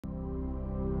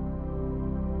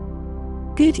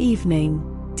Good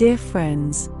evening, dear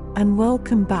friends, and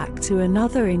welcome back to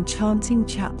another enchanting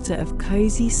chapter of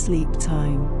cozy sleep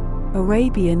time,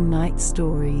 Arabian Night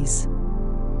Stories.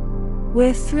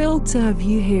 We're thrilled to have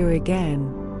you here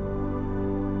again,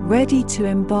 ready to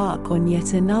embark on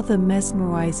yet another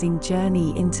mesmerizing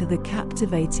journey into the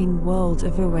captivating world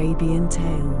of Arabian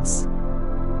tales.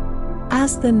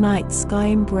 As the night sky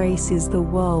embraces the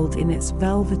world in its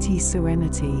velvety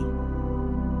serenity,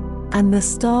 and the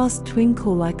stars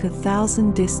twinkle like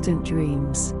 1,000 distant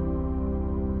dreams,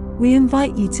 we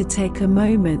invite you to take a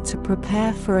moment to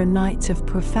prepare for a night of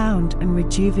profound and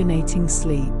rejuvenating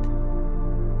sleep.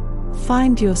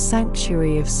 Find your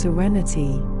sanctuary of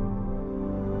serenity.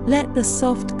 Let the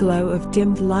soft glow of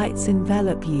dimmed lights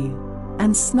envelop you,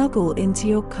 and snuggle into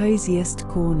your coziest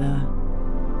corner.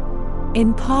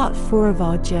 In part 4 of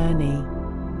our journey,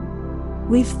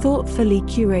 we've thoughtfully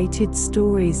curated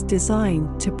stories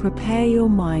designed to prepare your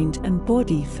mind and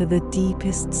body for the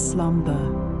deepest slumber.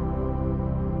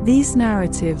 These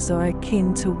narratives are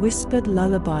akin to whispered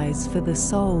lullabies for the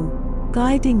soul,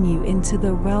 guiding you into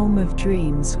the realm of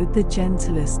dreams with the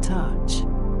gentlest touch.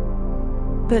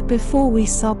 But before we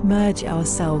submerge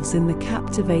ourselves in the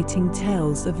captivating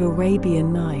tales of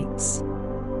Arabian Nights,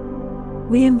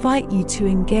 we invite you to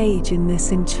engage in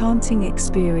this enchanting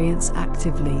experience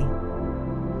actively.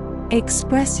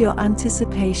 Express your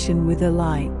anticipation with a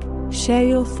like, share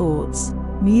your thoughts,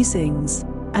 musings,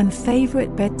 and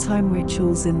favorite bedtime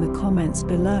rituals in the comments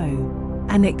below,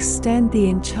 and extend the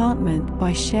enchantment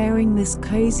by sharing this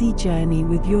cozy journey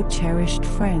with your cherished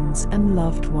friends and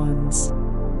loved ones.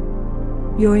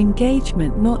 Your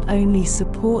engagement not only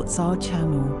supports our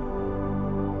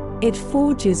channel, it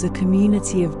forges a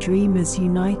community of dreamers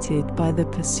united by the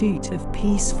pursuit of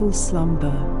peaceful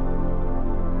slumber.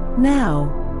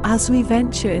 Now, as we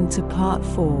venture into part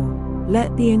 4,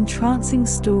 let the entrancing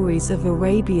stories of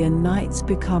Arabian Nights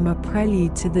become a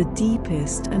prelude to the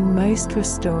deepest and most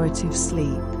restorative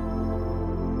sleep.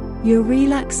 Your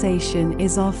relaxation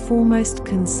is our foremost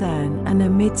concern, and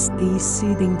amidst these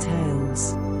soothing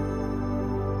tales,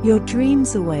 your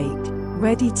dreams await,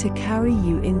 ready to carry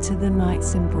you into the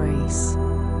night's embrace.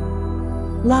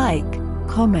 Like,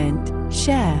 comment,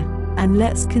 share, and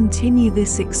let's continue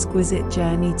this exquisite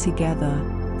journey together,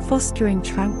 fostering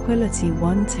tranquility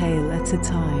one tale at a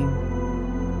time.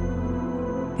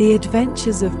 The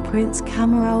Adventures of Prince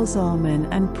Camaralzaman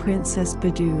and Princess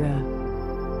Badura.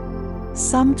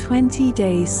 Some 20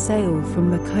 days' sail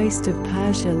from the coast of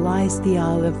Persia lies the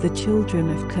Isle of the Children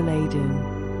of Khaledan.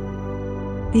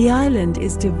 The island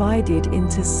is divided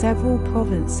into several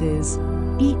provinces,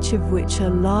 each of which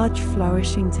are large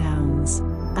flourishing towns,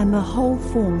 and the whole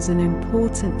forms an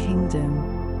important kingdom.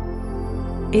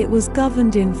 It was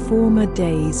governed in former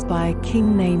days by a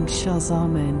king named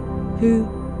Shahzaman, who,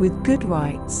 with good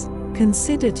rights,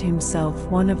 considered himself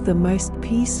one of the most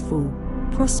peaceful,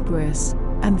 prosperous,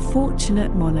 and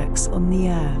fortunate monarchs on the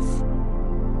earth.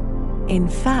 In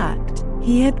fact,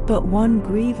 he had but one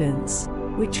grievance,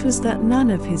 which was that none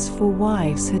of his 4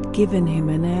 wives had given him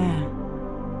an heir.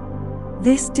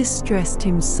 This distressed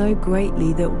him so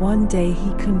greatly that one day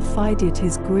he confided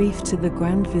his grief to the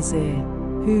Grand Vizier,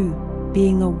 who,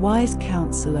 being a wise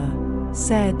counselor,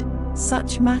 said,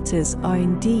 "Such matters are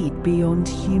indeed beyond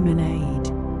human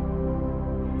aid.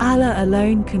 Allah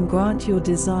alone can grant your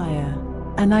desire,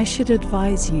 and I should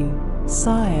advise you,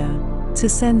 sire, to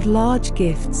send large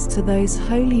gifts to those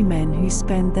holy men who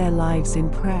spend their lives in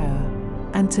prayer,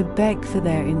 and to beg for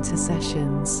their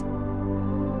intercessions.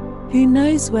 Who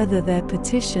knows whether their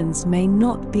petitions may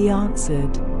not be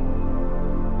answered?"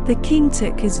 The king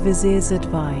took his vizier's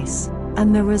advice,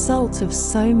 and the result of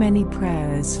so many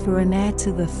prayers for an heir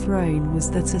to the throne was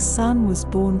that a son was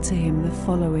born to him the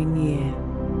following year.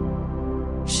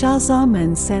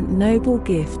 Shahzaman sent noble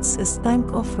gifts as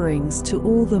thank offerings to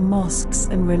all the mosques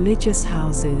and religious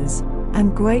houses,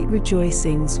 and great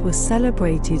rejoicings were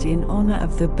celebrated in honor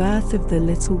of the birth of the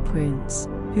little prince,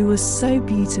 who was so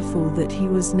beautiful that he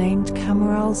was named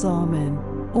Camaralzaman,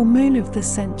 or Moon of the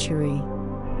Century.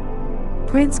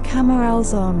 Prince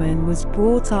Camaralzaman was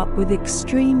brought up with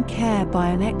extreme care by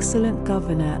an excellent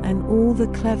governor and all the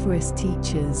cleverest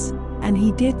teachers, and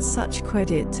he did such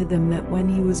credit to them that when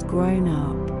he was grown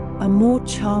up, a more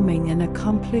charming and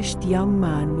accomplished young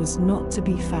man was not to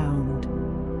be found.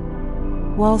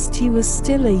 Whilst he was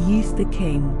still a youth, the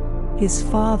king, his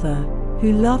father,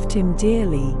 who loved him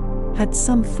dearly, had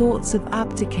some thoughts of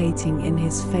abdicating in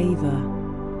his favor.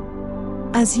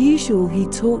 As usual, he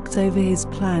talked over his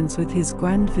plans with his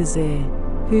Grand Vizier,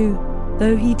 who,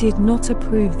 though he did not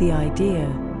approve the idea,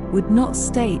 would not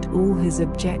state all his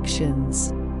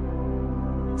objections.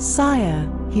 "Sire,"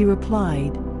 he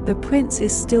replied, "the prince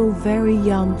is still very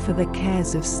young for the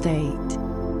cares of state.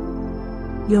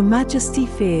 Your Majesty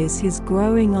fears his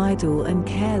growing idle and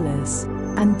careless,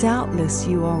 and doubtless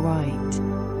you are right.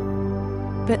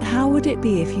 But how would it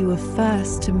be if you were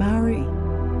first to marry?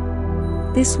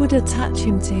 This would attach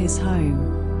him to his home,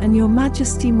 and your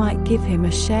Majesty might give him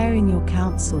a share in your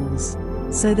counsels,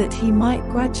 so that he might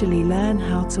gradually learn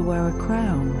how to wear a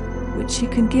crown, which you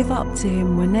can give up to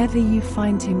him whenever you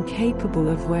find him capable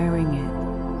of wearing it."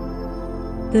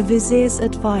 The vizier's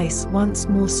advice once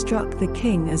more struck the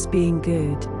king as being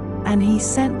good, and he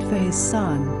sent for his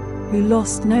son, who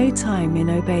lost no time in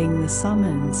obeying the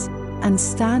summons, and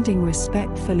standing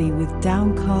respectfully with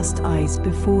downcast eyes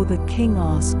before the king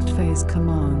asked for his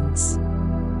commands.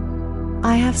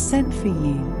 "I have sent for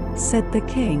you," said the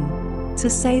king, "to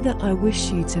say that I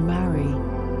wish you to marry.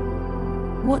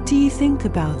 What do you think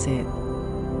about it?"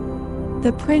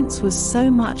 The prince was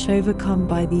so much overcome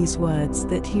by these words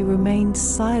that he remained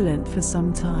silent for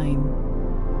some time.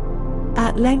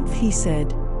 At length he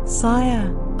said,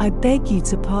 "Sire, I beg you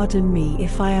to pardon me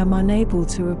if I am unable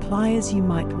to reply as you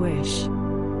might wish.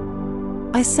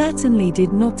 I certainly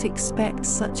did not expect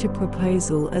such a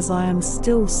proposal, as I am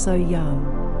still so young,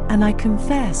 and I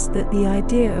confess that the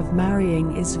idea of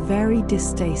marrying is very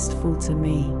distasteful to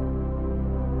me.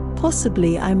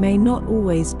 Possibly I may not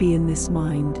always be in this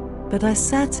mind, but I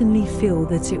certainly feel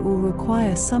that it will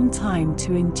require some time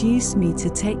to induce me to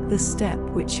take the step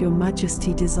which your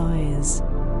Majesty desires."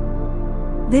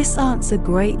 This answer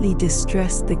greatly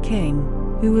distressed the king,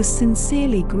 who was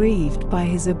sincerely grieved by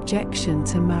his objection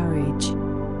to marriage.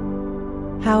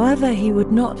 However, he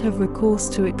would not have recourse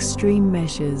to extreme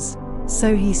measures,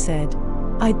 so he said,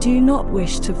 "I do not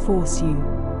wish to force you.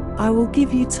 I will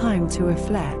give you time to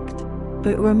reflect,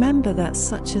 but remember that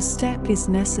such a step is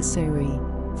necessary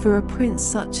for a prince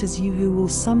such as you, who will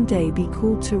someday be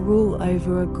called to rule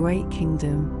over a great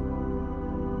kingdom."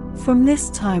 From this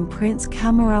time Prince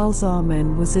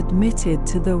Camaralzaman was admitted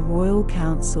to the royal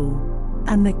council,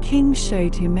 and the king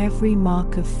showed him every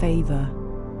mark of favor.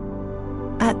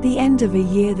 At the end of a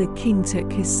year the king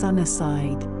took his son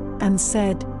aside, and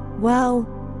said, "Well,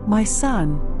 my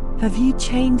son, have you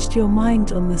changed your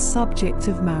mind on the subject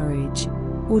of marriage,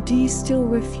 or do you still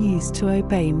refuse to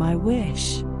obey my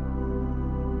wish?"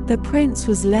 The prince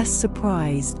was less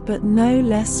surprised but no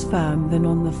less firm than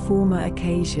on the former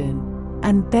occasion,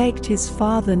 and begged his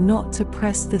father not to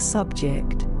press the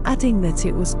subject, adding that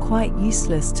it was quite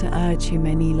useless to urge him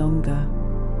any longer.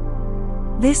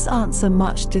 This answer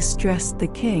much distressed the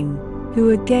king,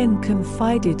 who again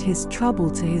confided his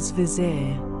trouble to his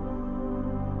vizier.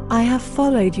 "I have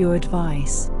followed your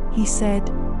advice," he said,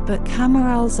 "but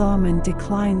Camaralzaman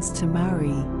declines to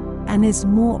marry, and is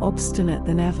more obstinate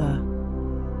than ever."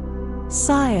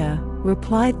 "Sire,"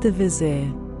 replied the vizier,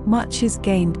 "much is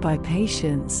gained by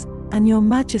patience, and your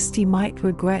Majesty might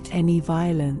regret any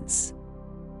violence.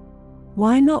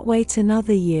 Why not wait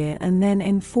another year and then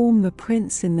inform the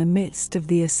prince in the midst of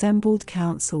the assembled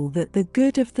council that the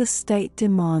good of the state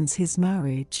demands his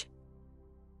marriage?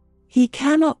 He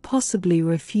cannot possibly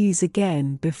refuse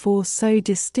again before so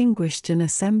distinguished an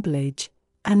assemblage,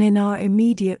 and in our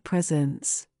immediate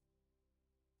presence."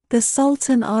 The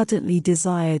Sultan ardently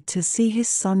desired to see his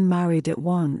son married at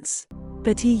once,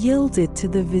 but he yielded to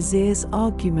the vizier's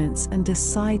arguments and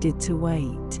decided to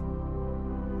wait.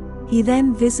 He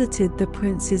then visited the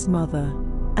prince's mother,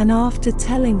 and after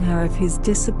telling her of his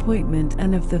disappointment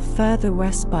and of the further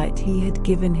respite he had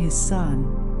given his son,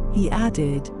 he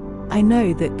added, "I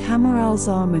know that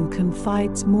Camaralzaman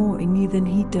confides more in you than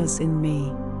he does in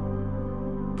me.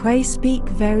 Pray speak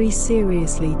very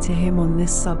seriously to him on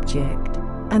this subject,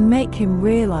 and make him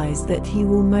realize that he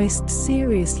will most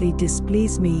seriously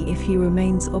displease me if he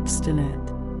remains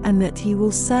obstinate, and that he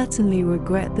will certainly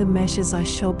regret the measures I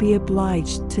shall be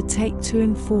obliged to take to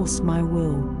enforce my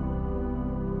will."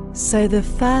 So the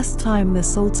first time the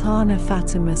Sultana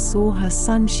Fatima saw her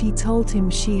son, she told him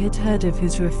she had heard of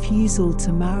his refusal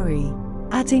to marry,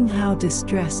 adding how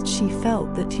distressed she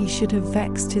felt that he should have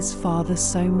vexed his father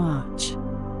so much.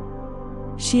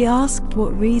 She asked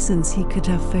what reasons he could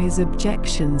have for his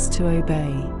objections to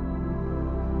obey.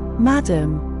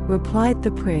 "Madam," replied the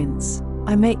prince,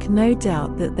 "I make no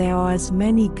doubt that there are as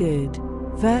many good,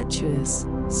 virtuous,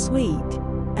 sweet,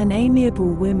 and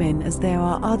amiable women as there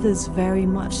are others very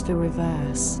much the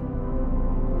reverse.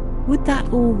 Would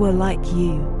that all were like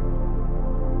you!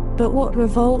 But what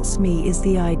revolts me is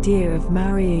the idea of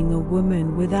marrying a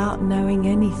woman without knowing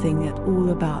anything at all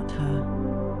about her.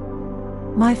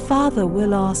 My father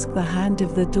will ask the hand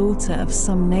of the daughter of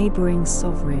some neighboring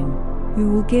sovereign, who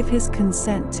will give his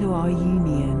consent to our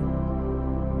union.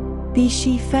 Be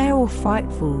she fair or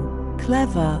frightful,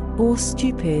 clever or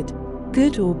stupid,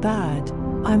 good or bad,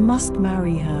 I must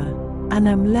marry her, and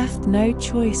am left no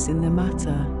choice in the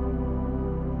matter.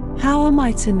 How am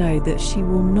I to know that she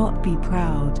will not be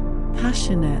proud,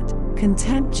 passionate,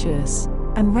 contemptuous,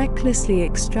 and recklessly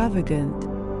extravagant,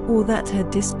 or that her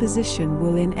disposition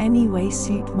will in any way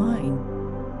suit mine?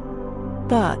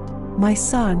 But, my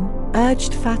son,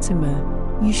 urged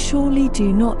Fatima, you surely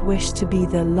do not wish to be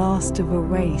the last of a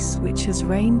race which has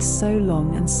reigned so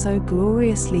long and so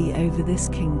gloriously over this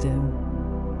kingdom.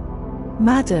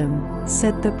 Madam,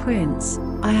 said the prince,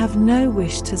 I have no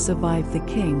wish to survive the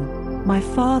king, my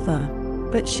father,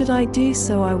 but should I do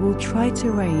so I will try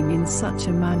to reign in such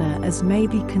a manner as may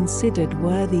be considered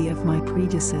worthy of my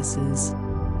predecessors.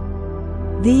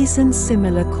 These and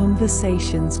similar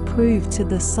conversations proved to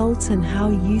the Sultan how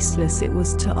useless it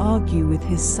was to argue with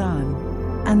his son,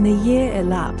 and the year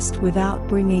elapsed without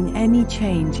bringing any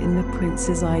change in the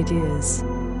prince's ideas.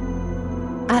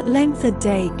 At length a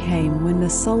day came when the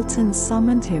Sultan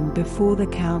summoned him before the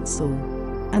council,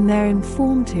 and there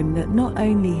informed him that not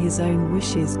only his own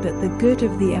wishes but the good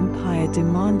of the empire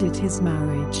demanded his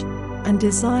marriage, and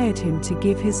desired him to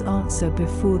give his answer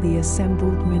before the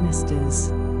assembled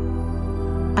ministers.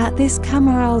 At this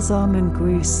Camaralzaman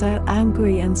grew so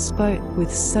angry and spoke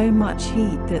with so much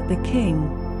heat that the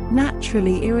king,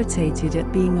 naturally irritated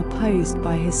at being opposed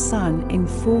by his son in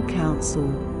full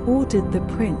council, ordered the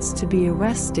prince to be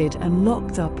arrested and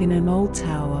locked up in an old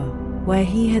tower, where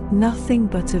he had nothing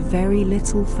but a very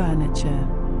little furniture,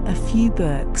 a few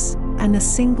books, and a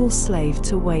single slave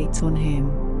to wait on him.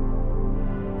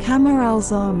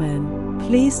 Camaralzaman,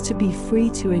 pleased to be free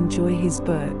to enjoy his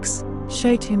books,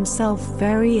 showed himself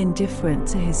very indifferent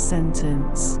to his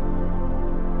sentence.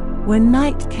 When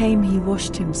night came he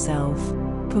washed himself,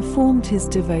 performed his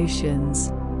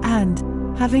devotions, and,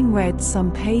 having read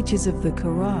some pages of the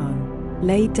Quran,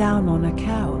 lay down on a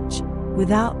couch,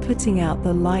 without putting out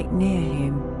the light near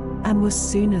him, and was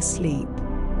soon asleep.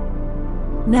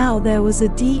 Now there was a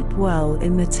deep well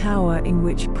in the tower in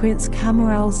which Prince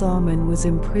Camaralzaman was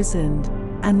imprisoned,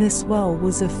 and this well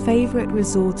was a favorite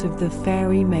resort of the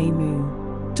fairy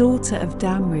Maymun, daughter of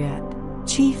Damriat,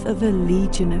 chief of a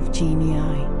legion of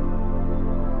genii.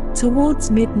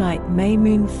 Towards midnight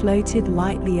Maymun floated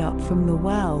lightly up from the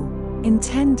well,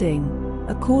 intending,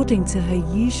 according to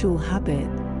her usual habit,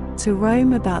 to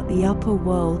roam about the upper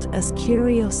world as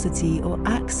curiosity or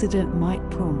accident might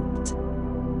prompt.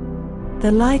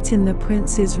 The light in the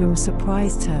prince's room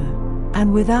surprised her,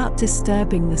 and without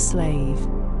disturbing the slave,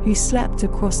 who slept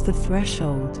across the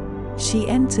threshold, she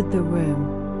entered the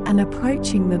room, and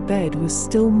approaching the bed was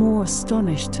still more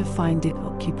astonished to find it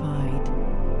occupied.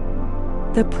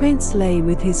 The prince lay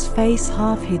with his face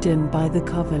half hidden by the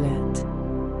coverlet.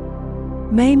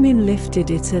 Maymun lifted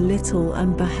it a little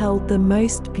and beheld the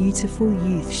most beautiful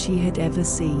youth she had ever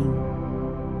seen.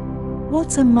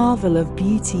 What a marvel of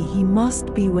beauty he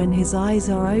must be when his eyes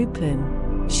are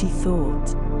open, she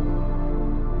thought.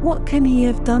 What can he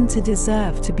have done to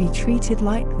deserve to be treated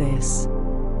like this?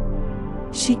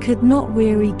 She could not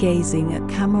weary gazing at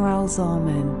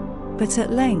Camaralzaman, but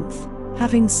at length,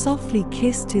 having softly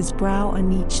kissed his brow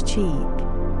and each cheek,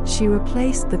 she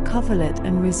replaced the coverlet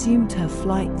and resumed her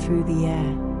flight through the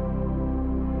air.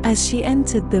 As she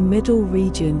entered the middle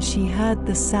region she heard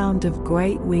the sound of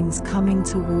great wings coming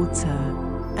towards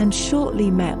her, and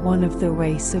shortly met one of the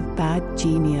race of bad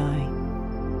genii.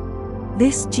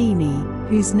 This genie,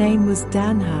 whose name was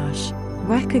Danhash,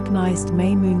 recognized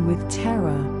Maymun with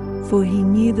terror, for he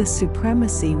knew the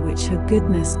supremacy which her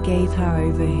goodness gave her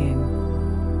over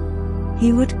him.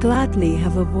 He would gladly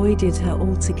have avoided her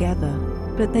altogether,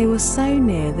 but they were so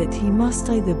near that he must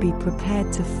either be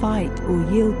prepared to fight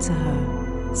or yield to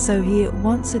her, so he at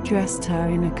once addressed her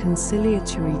in a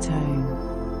conciliatory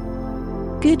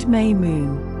tone. Good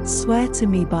Maymun, swear to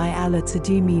me by Allah to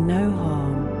do me no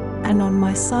harm, and on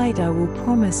my side I will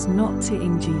promise not to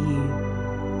injure you.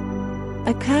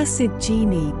 Accursed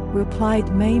genie, replied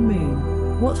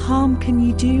Maymun, what harm can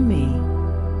you do me?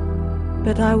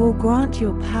 But I will grant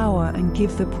your power and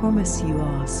give the promise you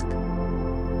ask.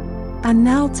 And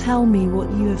now tell me what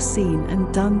you have seen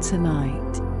and done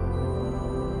tonight.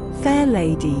 Fair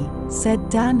lady, said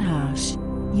Danhash,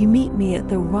 you meet me at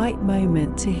the right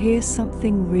moment to hear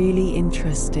something really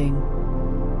interesting.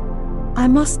 I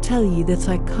must tell you that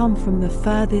I come from the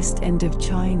furthest end of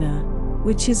China,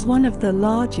 which is one of the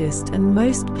largest and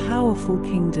most powerful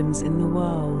kingdoms in the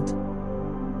world.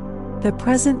 The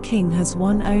present king has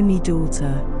one only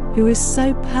daughter, who is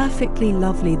so perfectly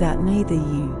lovely that neither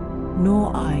you,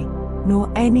 nor I,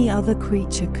 nor any other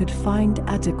creature could find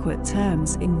adequate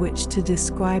terms in which to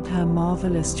describe her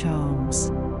marvelous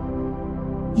charms.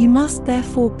 You must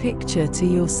therefore picture to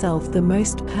yourself the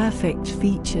most perfect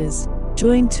features,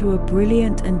 joined to a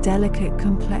brilliant and delicate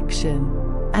complexion,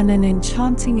 and an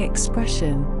enchanting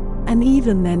expression, and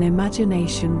even then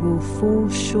imagination will fall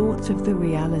short of the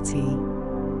reality.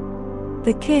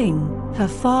 The king, her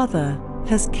father,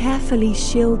 has carefully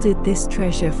shielded this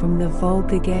treasure from the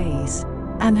vulgar gaze,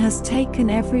 and has taken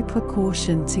every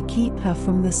precaution to keep her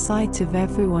from the sight of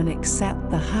everyone except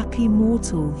the happy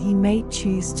mortal he may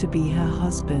choose to be her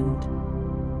husband.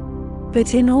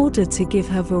 But in order to give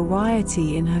her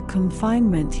variety in her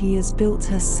confinement, he has built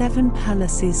her 7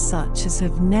 palaces such as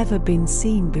have never been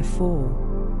seen before.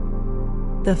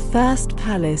 The first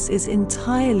palace is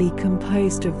entirely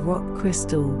composed of rock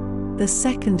crystal, the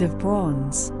second of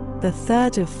bronze, the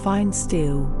third of fine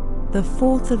steel, the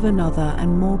fourth of another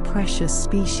and more precious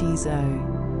species of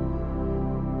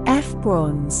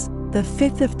bronze, the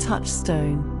fifth of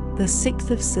touchstone, the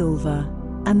sixth of silver,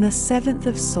 and the seventh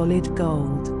of solid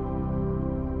gold.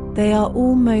 They are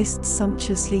all most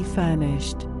sumptuously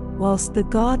furnished, whilst the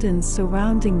gardens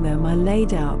surrounding them are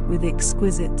laid out with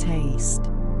exquisite taste.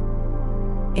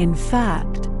 In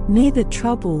fact, neither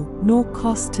trouble nor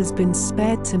cost has been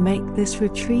spared to make this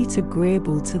retreat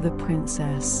agreeable to the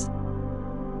princess.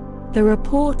 The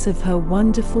report of her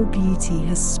wonderful beauty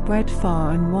has spread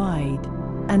far and wide,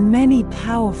 and many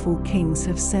powerful kings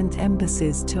have sent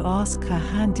embassies to ask her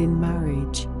hand in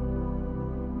marriage.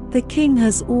 The king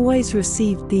has always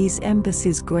received these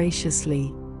embassies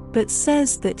graciously, but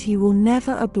says that he will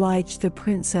never oblige the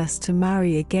princess to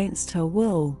marry against her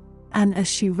will, and as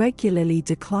she regularly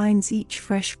declines each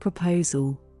fresh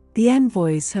proposal, the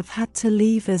envoys have had to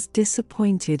leave as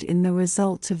disappointed in the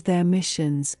result of their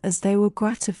missions as they were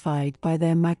gratified by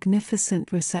their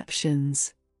magnificent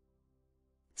receptions.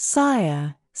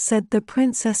 "Sire," said the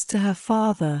princess to her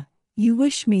father, "you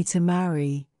wish me to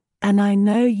marry, and I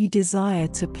know you desire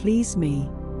to please me,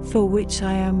 for which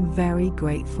I am very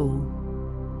grateful.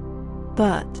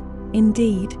 But,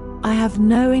 indeed, I have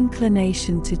no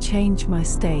inclination to change my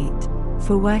state,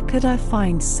 for where could I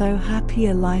find so happy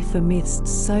a life amidst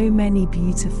so many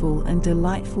beautiful and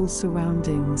delightful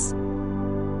surroundings?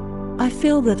 I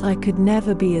feel that I could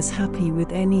never be as happy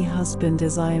with any husband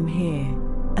as I am here,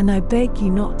 and I beg you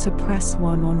not to press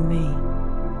one on me."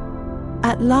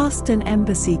 At last an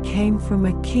embassy came from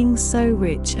a king so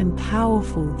rich and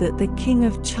powerful that the King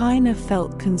of China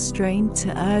felt constrained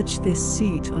to urge this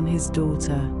suit on his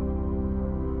daughter.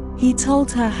 He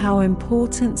told her how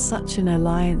important such an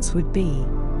alliance would be,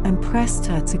 and pressed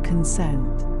her to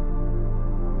consent.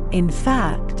 In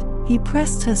fact, he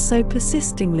pressed her so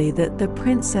persistingly that the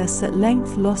princess at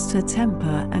length lost her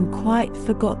temper and quite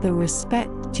forgot the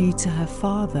respect due to her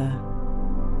father.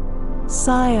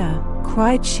 "Sire,"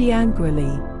 cried she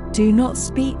angrily, "do not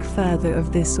speak further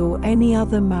of this or any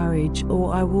other marriage,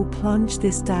 or I will plunge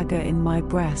this dagger in my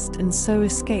breast and so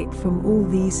escape from all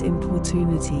these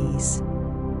importunities."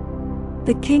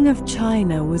 The King of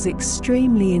China was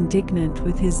extremely indignant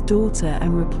with his daughter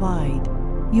and replied,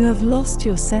 "You have lost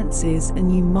your senses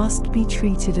and you must be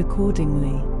treated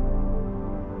accordingly."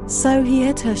 So he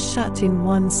had her shut in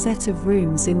one set of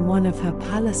rooms in one of her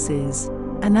palaces,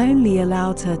 and only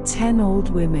allowed her 10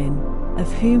 old women,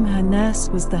 of whom her nurse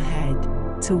was the head,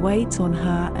 to wait on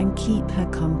her and keep her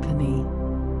company.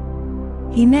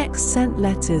 He next sent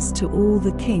letters to all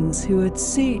the kings who had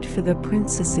sued for the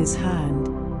princess's hand,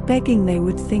 begging they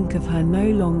would think of her no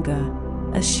longer,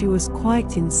 as she was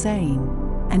quite insane,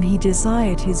 and he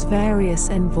desired his various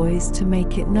envoys to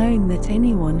make it known that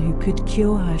anyone who could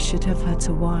cure her should have her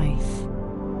to wife.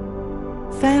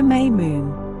 "Fair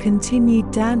Maymoon,"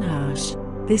 continued Danhasch,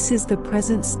 "this is the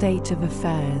present state of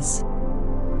affairs.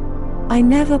 I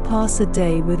never pass a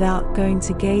day without going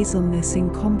to gaze on this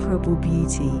incomparable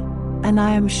beauty, and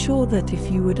I am sure that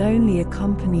if you would only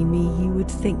accompany me you would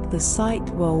think the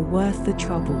sight well worth the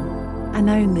trouble, and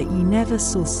own that you never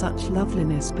saw such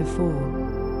loveliness before."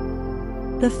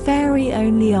 The fairy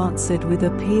only answered with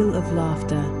a peal of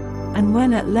laughter, and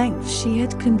when at length she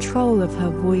had control of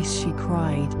her voice she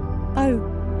cried, "Oh,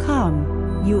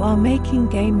 come, you are making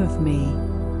game of me.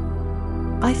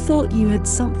 I thought you had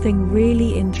something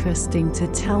really interesting to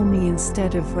tell me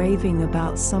instead of raving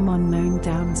about some unknown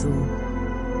damsel.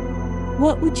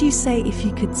 What would you say if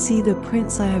you could see the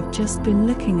prince I have just been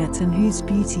looking at and whose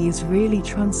beauty is really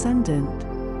transcendent?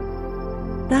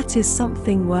 That is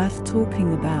something worth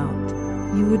talking about.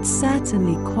 You would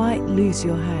certainly quite lose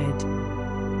your head."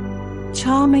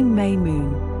 "Charming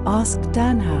Maymoon," asked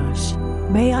Danhasch,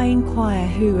 "may I inquire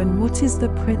who and what is the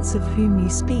prince of whom you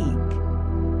speak?"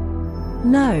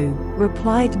 "No,"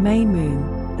 replied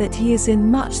Maymoon, "that he is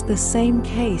in much the same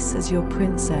case as your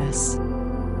princess.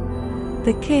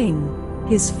 The king,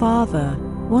 his father,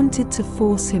 wanted to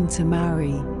force him to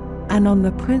marry, and on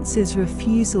the prince's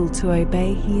refusal to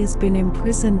obey he has been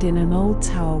imprisoned in an old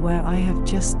tower where I have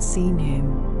just seen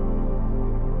him."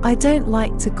 "I don't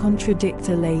like to contradict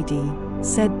a lady,"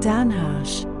 said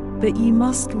Danhasch, "but you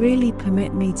must really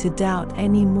permit me to doubt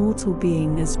any mortal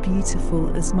being as beautiful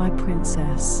as my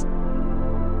princess."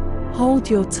 "Hold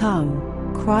your tongue,"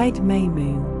 cried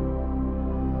Maymoon.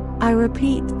 "I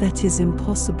repeat that is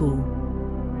impossible."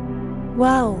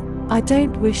 "Well, I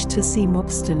don't wish to seem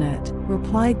obstinate,"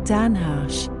 replied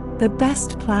Danhasch. "The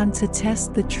best plan to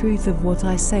test the truth of what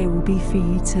I say will be for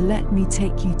you to let me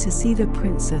take you to see the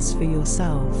princess for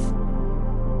yourself."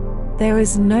 "There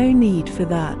is no need for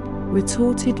that,"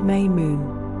 retorted Maymoon.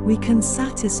 "We can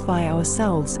satisfy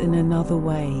ourselves in another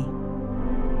way.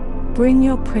 Bring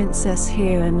your princess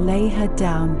here and lay her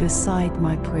down beside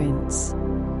my prince.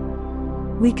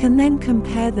 We can then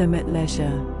compare them at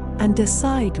leisure, and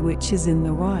decide which is in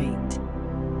the right."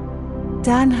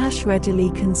 Danhasch readily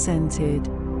consented,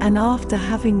 and after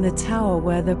having the tower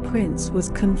where the prince was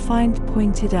confined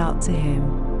pointed out to him,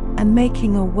 and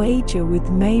making a wager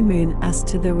with Maymoon as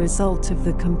to the result of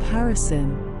the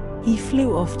comparison, he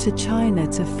flew off to China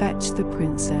to fetch the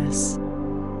princess.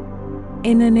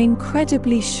 In an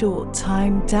incredibly short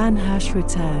time Danhasch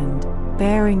returned,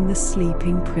 bearing the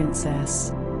sleeping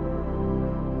princess.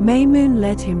 Maymoon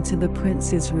led him to the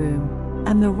prince's room,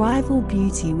 and the rival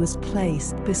beauty was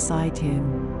placed beside him.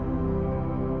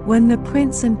 When the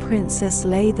prince and princess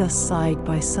lay thus side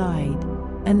by side,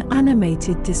 an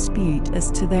animated dispute as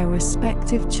to their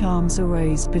respective charms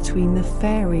arose between the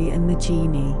fairy and the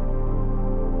genie.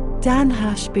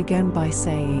 Danhasch began by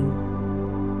saying,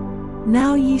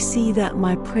 "Now you see that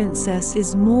my princess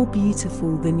is more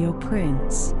beautiful than your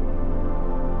prince.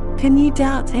 Can you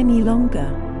doubt any longer?"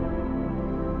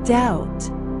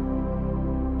 "Doubt?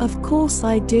 Of course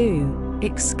I do,"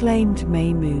 exclaimed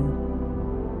Maymoon.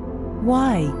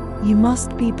 "Why, you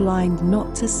must be blind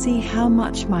not to see how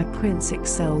much my prince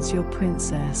excels your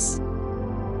princess.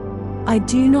 I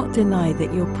do not deny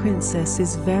that your princess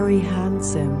is very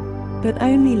handsome, but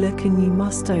only look and you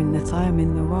must own that I am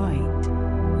in the right."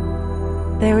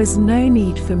 "There is no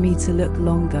need for me to look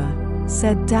longer,"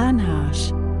 said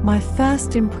Danhasch. "My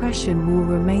first impression will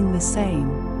remain the same,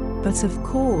 but of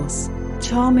course,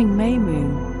 charming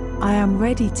Maymoon, I am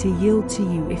ready to yield to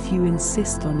you if you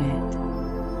insist on it."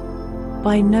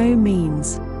 "By no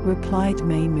means," replied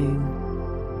Maymoon.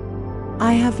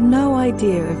 "I have no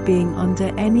idea of being under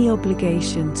any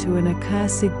obligation to an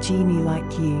accursed genie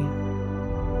like you.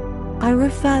 I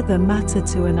refer the matter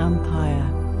to an umpire,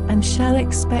 and shall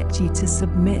expect you to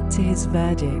submit to his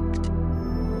verdict."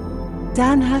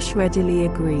 Danhasch readily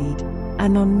agreed,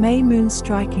 and on Maymoon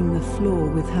striking the floor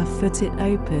with her foot it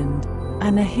opened,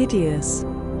 and a hideous,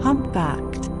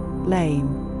 humpbacked, lame,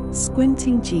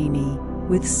 squinting genie,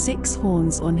 with 6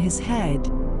 horns on his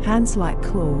head, hands like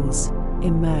claws,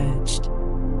 emerged.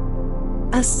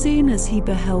 As soon as he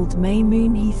beheld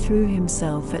Maymoon he threw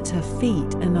himself at her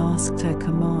feet and asked her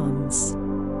commands.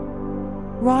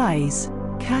 "Rise,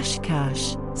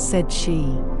 Cash," said she.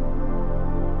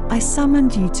 "I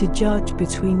summoned you to judge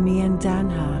between me and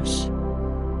Danhasch.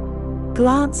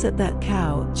 Glance at that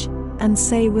couch, and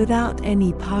say without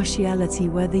any partiality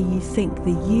whether you think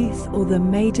the youth or the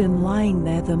maiden lying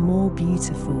there the more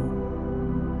beautiful."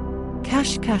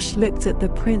 Cash looked at the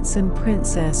prince and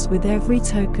princess with every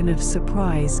token of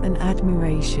surprise and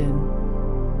admiration.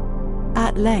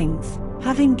 At length,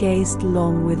 having gazed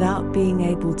long without being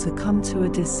able to come to a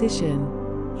decision,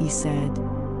 he said,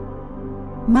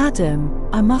 "Madam,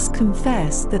 I must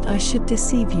confess that I should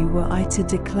deceive you were I to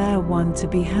declare one to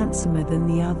be handsomer than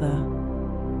the other.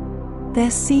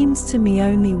 There seems to me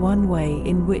only one way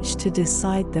in which to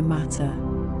decide the matter,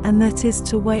 and that is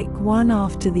to wake one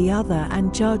after the other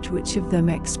and judge which of them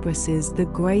expresses the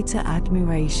greater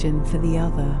admiration for the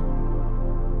other."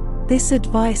 This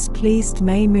advice pleased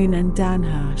Maymoon and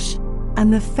Danhasch,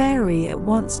 and the fairy at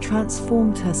once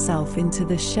transformed herself into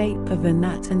the shape of a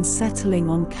gnat and settling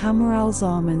on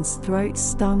Camaralzaman's throat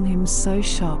stung him so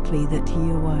sharply that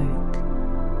he awoke.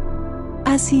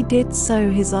 As he did so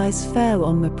his eyes fell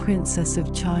on the Princess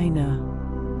of China.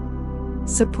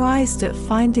 Surprised at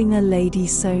finding a lady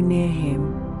so near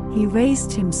him, he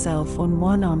raised himself on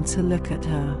one arm to look at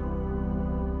her.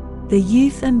 The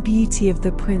youth and beauty of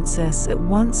the princess at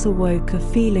once awoke a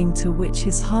feeling to which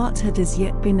his heart had as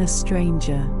yet been a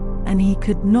stranger, and he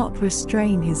could not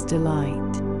restrain his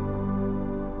delight.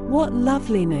 What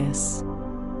loveliness!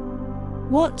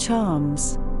 What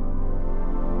charms!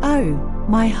 "Oh,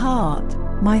 my heart,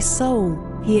 my soul,"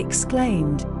 he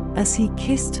exclaimed, as he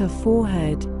kissed her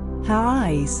forehead, her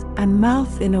eyes, and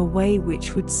mouth in a way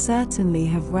which would certainly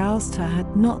have roused her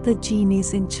had not the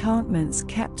genie's enchantments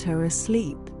kept her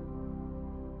asleep.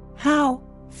 "How,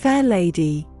 fair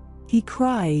lady," he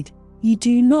cried, "you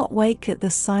do not wake at the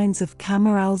signs of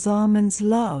Camaralzaman's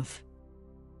love.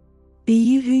 Be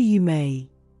you who you may,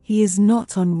 he is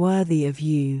not unworthy of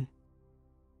you."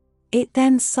 It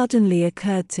then suddenly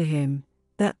occurred to him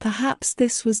that perhaps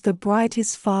this was the bride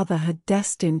his father had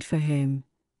destined for him,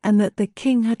 and that the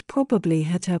king had probably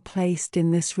had her placed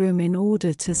in this room in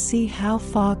order to see how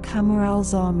far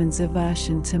Camaralzaman's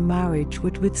aversion to marriage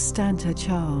would withstand her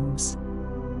charms.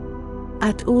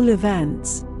 "At all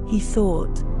events," he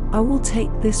thought, "I will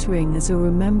take this ring as a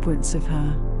remembrance of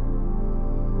her."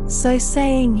 So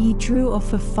saying, he drew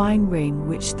off a fine ring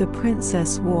which the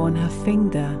princess wore on her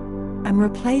finger, and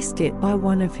replaced it by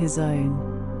one of his own.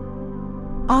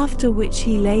 After which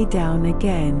he lay down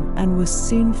again and was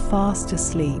soon fast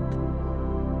asleep.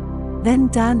 Then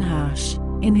Danhasch,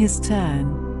 in his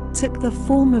turn, took the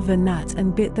form of a gnat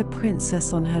and bit the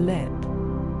princess on her lip.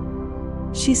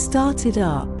 She started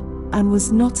up, and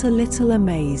was not a little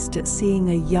amazed at seeing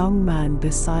a young man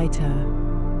beside her.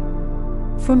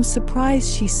 From surprise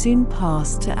she soon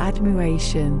passed to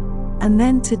admiration, and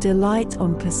then to delight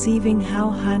on perceiving how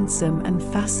handsome and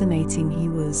fascinating he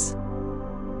was.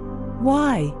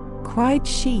 "Why," cried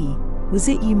she, "was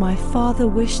it you my father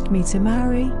wished me to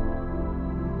marry?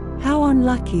 How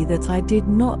unlucky that I did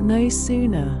not know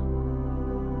sooner.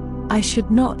 I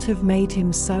should not have made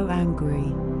him so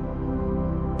angry.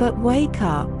 But wake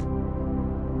up,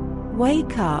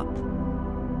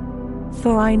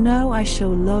 for I know I shall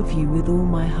love you with all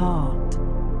my heart."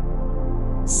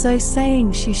 So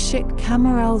saying, she shook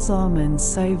Camaralzaman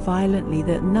so violently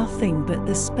that nothing but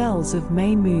the spells of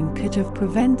Maymoon could have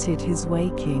prevented his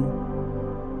waking.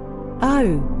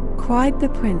 "Oh," cried the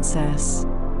princess,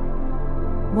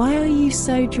 "why are you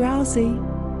so drowsy?"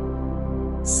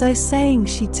 So saying,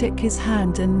 she took his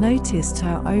hand and noticed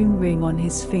her own ring on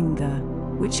his finger,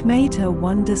 which made her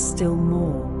wonder still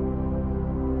more.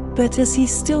 But as he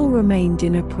still remained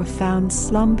in a profound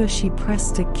slumber, she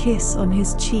pressed a kiss on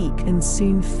his cheek and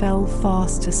soon fell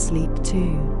fast asleep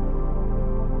too.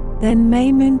 Then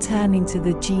Maymoon, turning to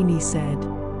the genie, said,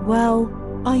 "Well,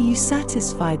 are you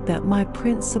satisfied that my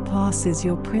prince surpasses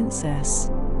your princess?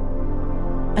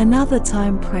 Another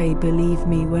time pray believe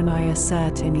me when I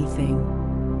assert anything."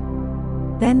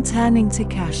 Then turning to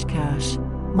Kashkash,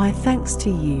 "My thanks to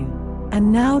you.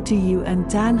 And now do you and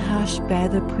Danhasch bear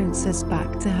the princess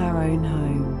back to her own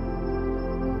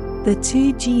home." The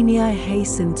two genii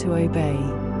hastened to obey,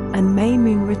 and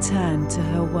Maymoon returned to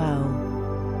her well.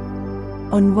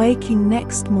 On waking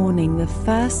next morning, the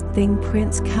first thing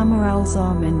Prince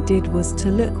Camaralzaman did was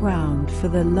to look round for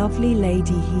the lovely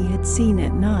lady he had seen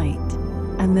at night,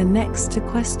 and the next to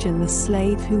question the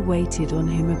slave who waited on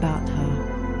him about her.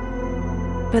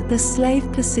 But the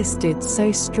slave persisted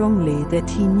so strongly that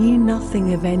he knew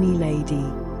nothing of any lady,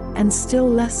 and still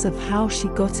less of how she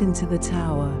got into the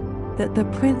tower, that the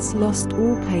prince lost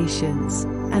all patience,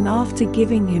 and after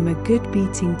giving him a good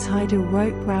beating, tied a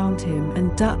rope round him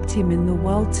and ducked him in the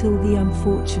well till the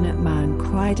unfortunate man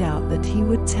cried out that he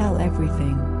would tell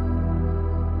everything.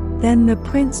 Then the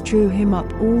prince drew him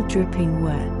up all dripping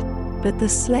wet, but the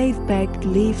slave begged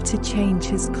leave to change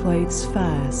his clothes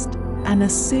first, and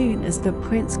as soon as the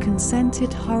prince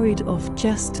consented, hurried off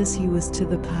just as he was to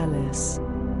the palace.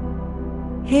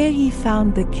 Here he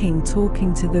found the king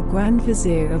talking to the Grand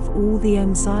Vizier of all the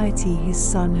anxiety his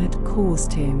son had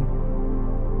caused him.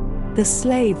 The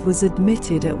slave was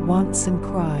admitted at once and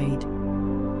cried,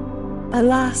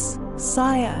 "Alas,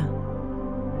 sire!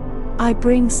 I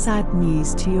bring sad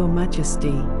news to your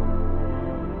majesty.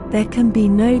 There can be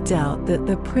no doubt that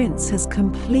the prince has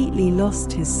completely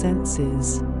lost his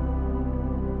senses.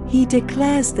 He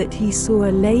declares that he saw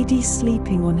a lady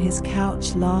sleeping on his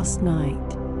couch last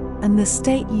night, and the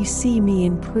state you see me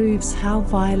in proves how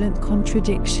violent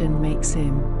contradiction makes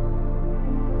him."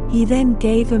 He then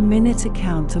gave a minute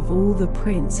account of all the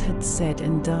prince had said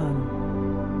and done.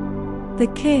 The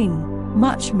king,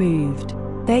 much moved,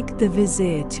 begged the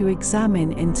vizier to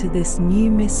examine into this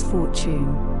new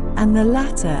misfortune, and the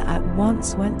latter at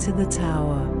once went to the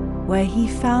tower, where he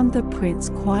found the prince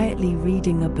quietly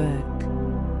reading a book.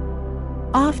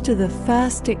 After the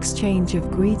first exchange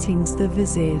of greetings, the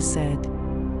vizier said,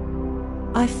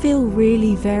 "I feel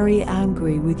really very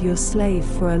angry with your slave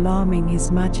for alarming his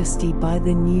majesty by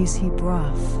the news he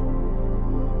brought.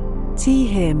 Tell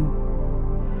him."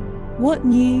 "What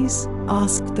news?"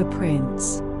 asked the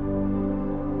prince.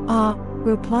 "Ah,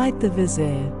 replied the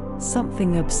vizier,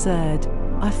 something absurd,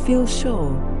 I feel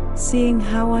sure, seeing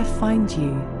how I find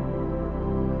you.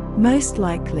 Most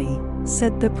likely,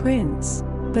 said the prince,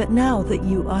 but now that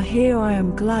you are here I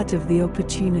am glad of the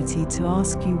opportunity to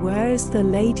ask you where is the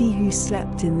lady who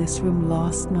slept in this room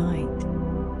last night?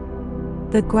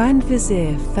 The Grand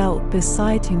Vizier felt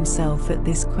beside himself at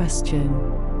this question.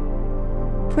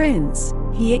 Prince,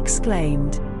 he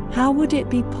exclaimed, how would it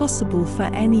be possible for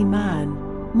any man,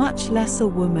 much less a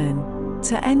woman,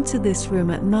 to enter this room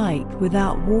at night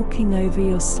without walking over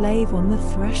your slave on the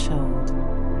threshold?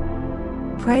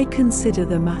 Pray consider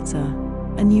the matter,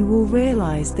 and you will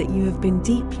realize that you have been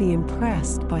deeply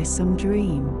impressed by some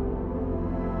dream.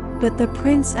 But the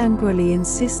prince angrily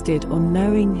insisted on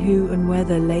knowing who and where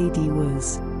the lady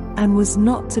was, and was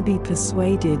not to be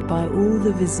persuaded by all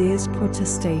the vizier's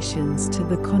protestations to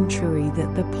the contrary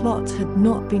that the plot had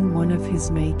not been one of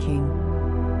his making.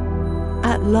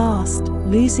 At last,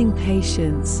 losing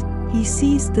patience, he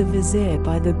seized the vizier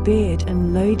by the beard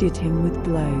and loaded him with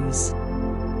blows.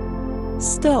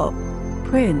 Stop,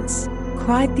 prince,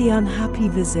 cried the unhappy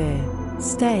vizier,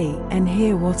 stay and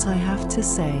hear what I have to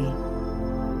say.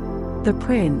 The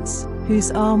prince,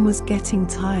 whose arm was getting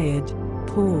tired,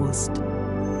 paused.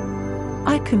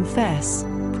 I confess,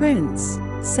 prince,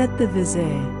 said the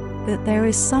vizier, that there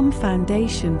is some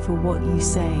foundation for what you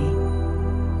say.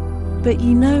 But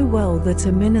you know well that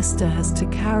a minister has to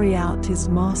carry out his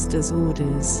master's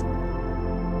orders.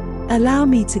 Allow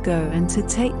me to go and to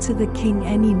take to the king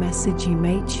any message you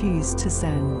may choose to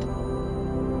send.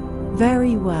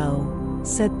 Very well,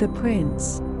 said the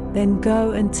prince, then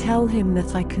go and tell him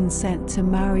that I consent to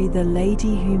marry the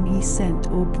lady whom he sent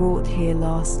or brought here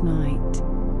last night.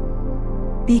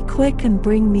 Be quick and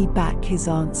bring me back his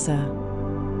answer.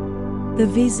 The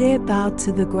vizier bowed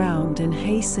to the ground and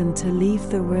hastened to leave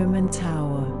the room and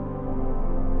tower.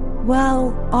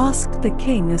 Well, asked the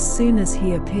king as soon as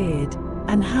he appeared,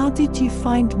 and how did you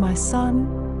find my son?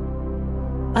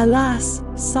 Alas,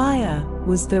 sire,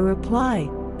 was the reply,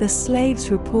 the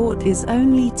slave's report is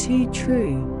only too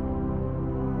true.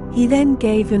 He then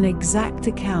gave an exact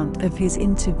account of his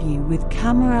interview with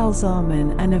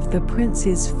Camaralzaman and of the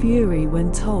prince's fury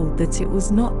when told that it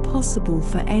was not possible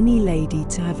for any lady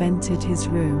to have entered his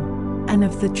room, and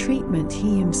of the treatment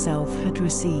he himself had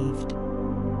received.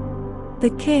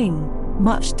 The king,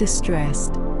 much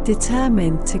distressed,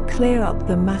 determined to clear up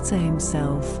the matter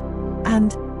himself,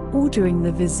 and, ordering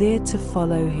the vizier to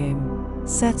follow him,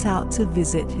 set out to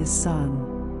visit his son.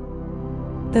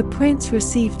 The prince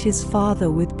received his father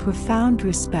with profound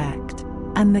respect,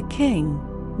 and the king,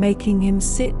 making him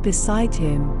sit beside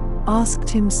him, asked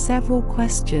him several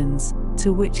questions,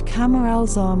 to which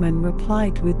Camaralzaman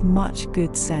replied with much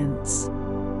good sense.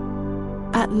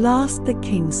 At last the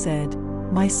king said,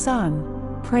 My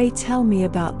son, pray tell me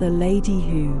about the lady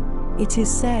who, it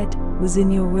is said, was in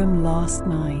your room last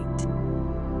night.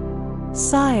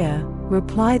 Sire,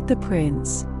 replied the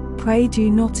prince, pray do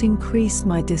not increase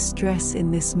my distress in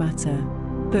this matter,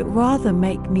 but rather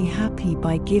make me happy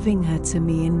by giving her to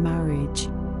me in marriage.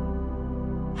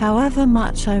 However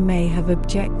much I may have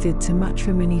objected to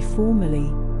matrimony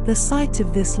formerly, the sight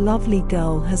of this lovely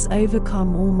girl has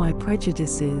overcome all my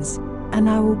prejudices, and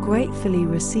I will gratefully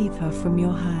receive her from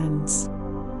your hands.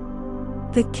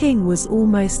 The king was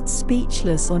almost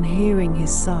speechless on hearing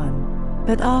his son,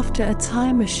 but after a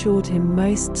time assured him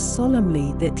most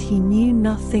solemnly that he knew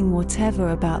nothing whatever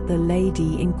about the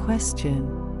lady in question,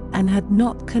 and had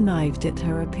not connived at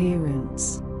her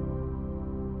appearance.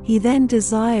 He then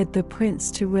desired the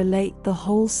prince to relate the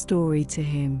whole story to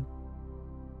him.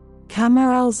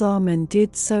 Camaralzaman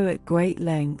did so at great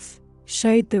length,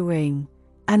 showed the ring,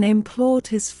 and implored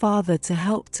his father to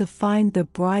help to find the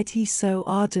bride he so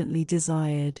ardently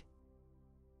desired.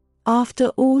 After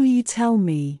all you tell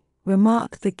me,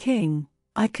 remarked the king,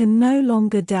 I can no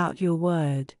longer doubt your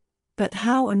word, but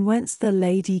how and whence the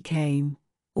lady came,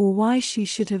 or why she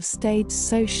should have stayed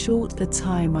so short a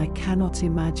time I cannot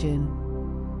imagine.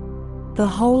 The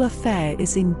whole affair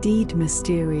is indeed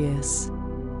mysterious.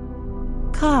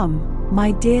 Come,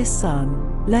 my dear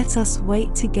son, let us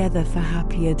wait together for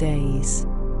happier days.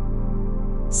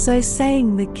 So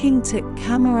saying, the king took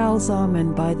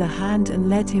Camaralzaman by the hand and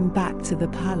led him back to the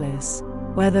palace,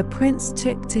 where the prince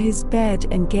took to his bed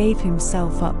and gave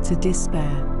himself up to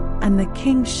despair, and the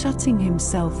king, shutting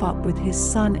himself up with his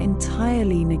son,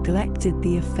 entirely neglected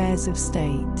the affairs of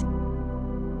state.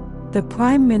 The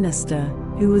prime minister,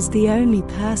 who was the only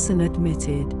person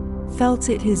admitted, felt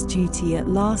it his duty at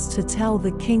last to tell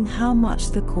the king how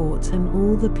much the court and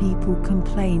all the people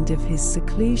complained of his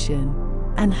seclusion,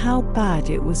 and how bad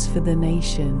it was for the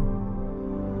nation.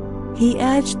 He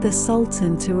urged the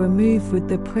Sultan to remove with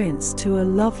the prince to a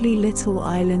lovely little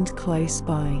island close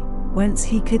by, whence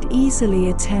he could easily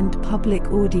attend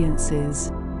public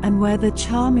audiences, and where the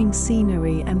charming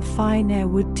scenery and fine air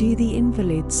would do the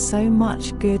invalid so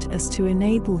much good as to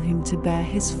enable him to bear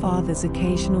his father's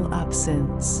occasional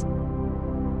absence.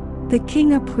 The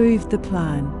king approved the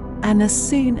plan, and as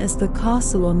soon as the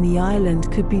castle on the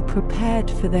island could be prepared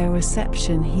for their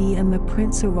reception, he and the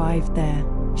prince arrived there,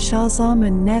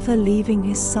 Schahzaman never leaving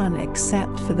his son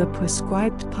except for the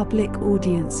prescribed public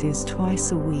audiences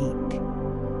twice a week.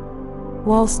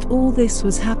 Whilst all this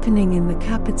was happening in the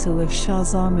capital of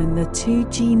Schahzaman, the two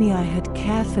genii had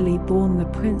carefully borne the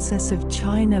Princess of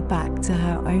China back to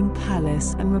her own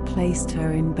palace and replaced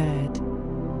her in bed.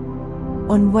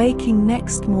 On waking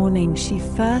next morning, she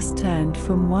first turned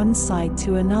from one side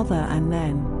to another and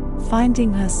then,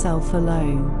 finding herself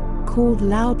alone, called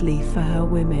loudly for her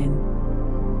women.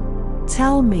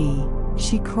 "Tell me,"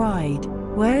 she cried,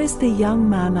 "where is the young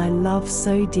man I love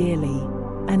so dearly,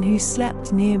 and who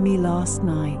slept near me last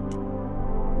night?"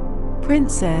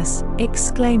 "Princess,"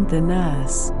 exclaimed the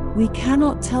nurse, "we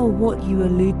cannot tell what you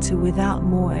allude to without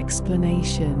more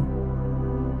explanation."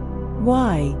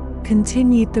 "Why,"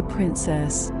 continued the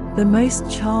princess, "the most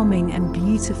charming and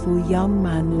beautiful young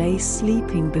man lay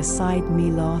sleeping beside me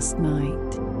last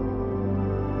night.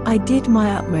 I did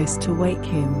my utmost to wake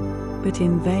him, but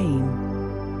in vain."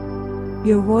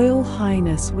 "Your Royal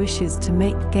Highness wishes to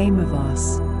make game of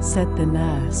us," said the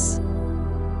nurse.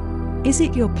 "Is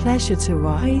it your pleasure to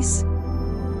rise?"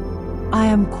 "I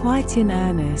am quite in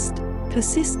earnest,"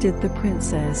 persisted the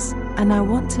princess, "and I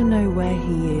want to know where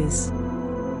he is."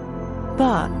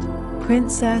 "But,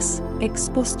 princess,"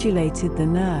 expostulated the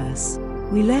nurse,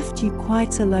 "we left you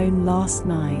quite alone last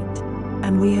night,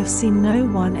 and we have seen no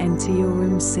one enter your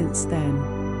room since then."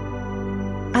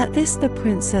 At this the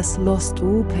princess lost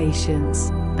all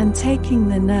patience, and taking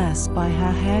the nurse by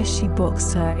her hair she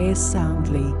boxed her ears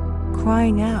soundly,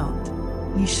 crying out,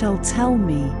 "You shall tell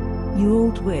me, you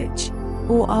old witch,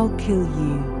 or I'll kill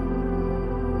you."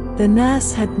 The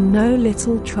nurse had no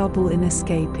little trouble in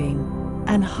escaping,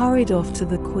 and hurried off to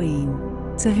the queen,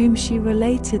 to whom she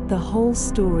related the whole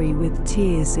story with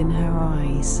tears in her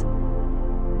eyes.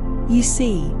 "You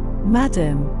see,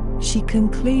 madam," she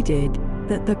concluded,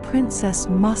 "that the princess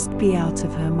must be out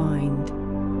of her mind.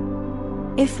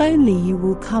 If only you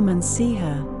will come and see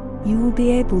her, you will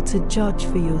be able to judge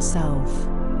for yourself."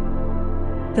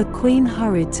 The queen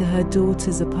hurried to her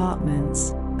daughter's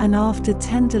apartments, and after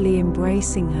tenderly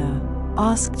embracing her,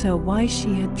 asked her why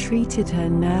she had treated her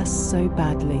nurse so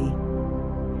badly.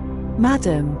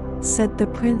 "Madam," said the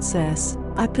princess,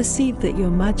 "I perceive that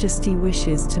your majesty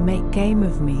wishes to make game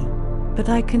of me, but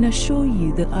I can assure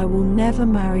you that I will never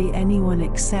marry anyone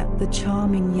except the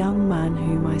charming young man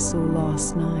whom I saw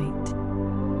last night.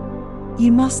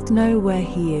 You must know where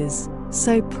he is,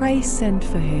 so pray send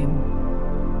for him."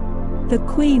 The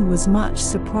queen was much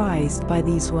surprised by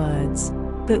these words,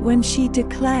 but when she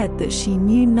declared that she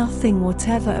knew nothing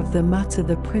whatever of the matter,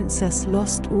 the princess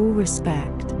lost all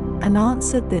respect, and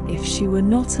answered that if she were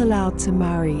not allowed to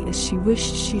marry as she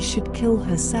wished, she should kill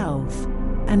herself,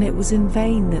 and it was in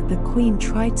vain that the queen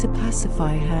tried to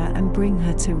pacify her and bring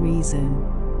her to reason.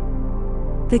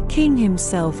 The king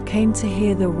himself came to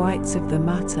hear the rights of the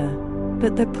matter,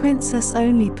 but the princess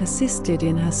only persisted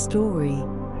in her story,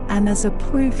 and as a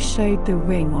proof showed the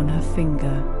ring on her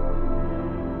finger.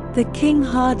 The king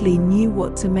hardly knew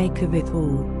what to make of it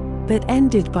all, but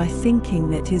ended by thinking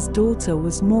that his daughter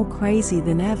was more crazy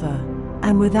than ever,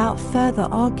 and without further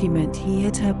argument he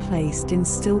had her placed in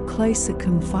still closer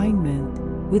confinement,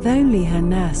 with only her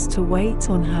nurse to wait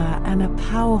on her and a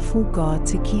powerful guard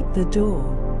to keep the door.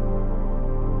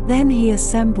 Then he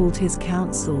assembled his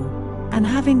council, and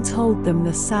having told them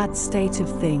the sad state of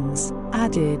things,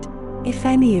 added, "If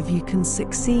any of you can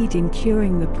succeed in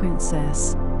curing the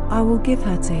princess, I will give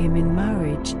her to him in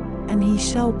marriage, and he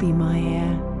shall be my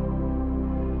heir."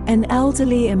 An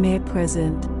elderly emir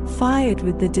present, fired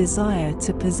with the desire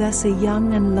to possess a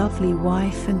young and lovely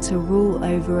wife and to rule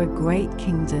over a great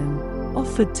kingdom,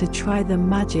 offered to try the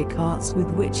magic arts with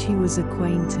which he was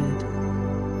acquainted.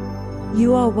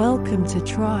 "You are welcome to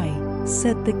try,"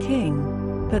 said the king,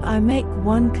 "but I make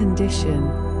one condition,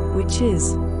 which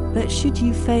is, that should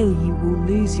you fail you will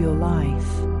lose your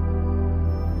life."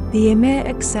 The emir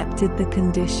accepted the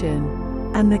condition,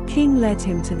 and the king led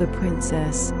him to the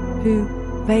princess, who,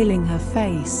 veiling her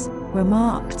face,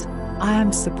 remarked, "I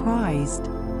am surprised,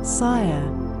 sire,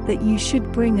 that you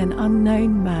should bring an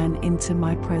unknown man into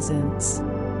my presence."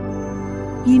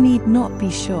 "You need not be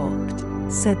shocked,"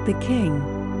 said the king.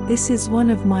 "This is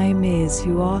one of my emirs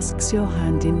who asks your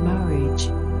hand in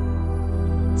marriage."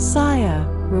 "Sire,"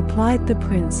 replied the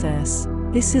princess,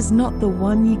 "this is not the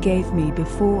one you gave me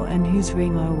before and whose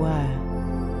ring I wear.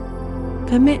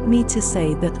 Permit me to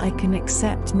say that I can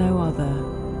accept no other."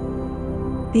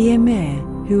 The emir,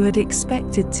 who had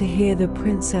expected to hear the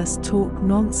princess talk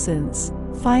nonsense,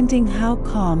 finding how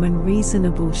calm and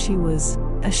reasonable she was,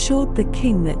 assured the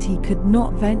king that he could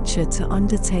not venture to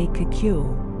undertake a cure,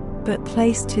 but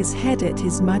placed his head at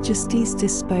his majesty's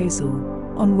disposal,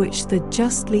 on which the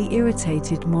justly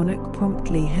irritated monarch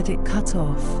promptly had it cut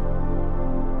off.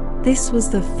 This was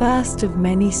the first of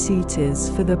many suitors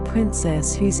for the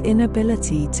princess whose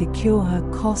inability to cure her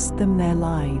cost them their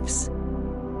lives.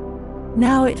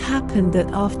 Now it happened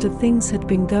that after things had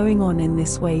been going on in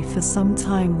this way for some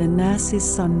time, the nurse's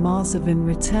son Marzavan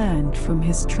returned from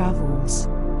his travels.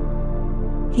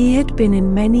 He had been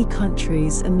in many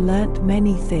countries and learnt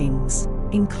many things,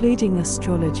 including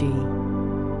astrology.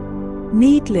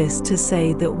 Needless to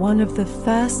say that one of the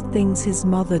first things his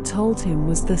mother told him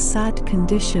was the sad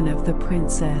condition of the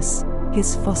princess,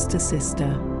 his foster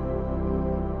sister.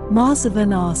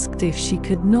 Marzavan asked if she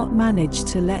could not manage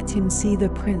to let him see the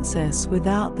princess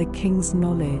without the king's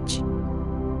knowledge.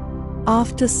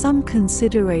 After some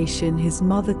consideration, his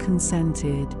mother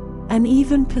consented, and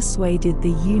even persuaded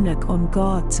the eunuch on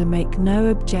guard to make no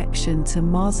objection to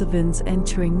Marzavan's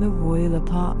entering the royal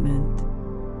apartment.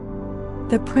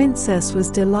 The princess was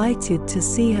delighted to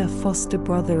see her foster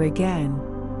brother again,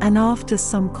 and after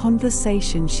some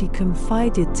conversation she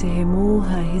confided to him all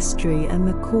her history and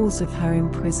the cause of her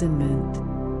imprisonment.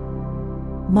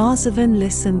 Marzavan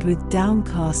listened with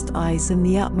downcast eyes and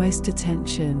the utmost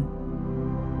attention.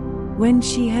 When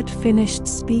she had finished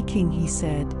speaking, he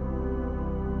said,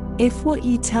 "If what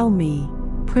you tell me,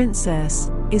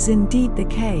 princess, is indeed the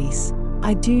case,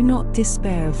 I do not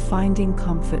despair of finding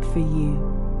comfort for you.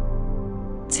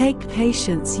 Take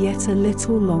patience yet a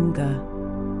little longer.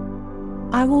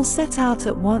 I will set out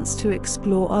at once to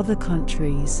explore other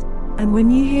countries, and when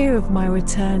you hear of my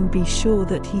return, be sure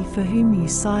that he for whom you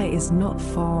sigh is not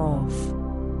far off."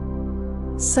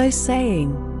 So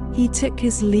saying, he took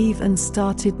his leave and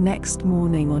started next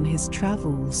morning on his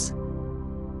travels.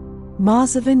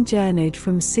 Marzavan journeyed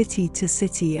from city to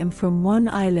city and from one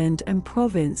island and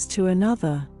province to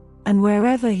another, and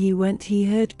wherever he went he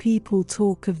heard people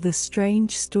talk of the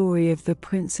strange story of the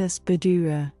Princess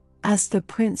Badoura, as the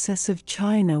Princess of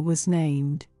China was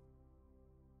named.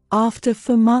 After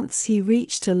 4 months he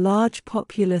reached a large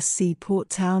populous seaport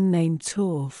town named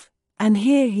Torf, and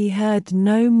here he heard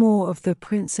no more of the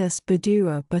Princess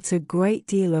Badoura but a great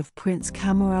deal of Prince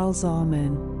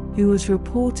Camaralzaman, who was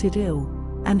reported ill,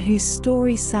 and whose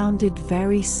story sounded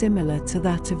very similar to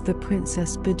that of the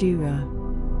Princess Badoura.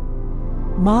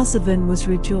 Marzavan was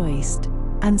rejoiced,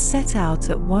 and set out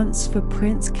at once for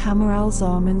Prince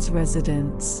Camaralzaman's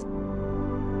residence.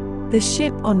 The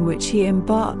ship on which he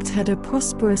embarked had a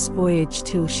prosperous voyage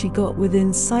till she got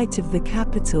within sight of the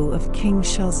capital of King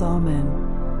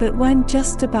Shah-Zaman, but when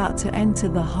just about to enter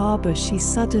the harbour she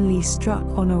suddenly struck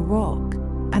on a rock,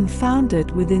 and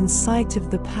foundered within sight of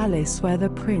the palace where the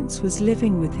prince was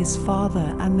living with his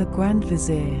father and the Grand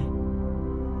Vizier.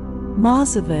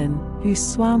 Marzavan, who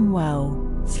swam well,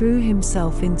 threw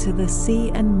himself into the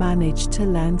sea and managed to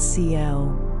land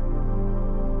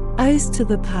close to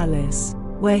the palace,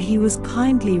 where he was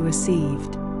kindly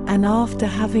received, and after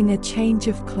having a change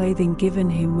of clothing given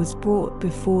him was brought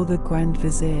before the Grand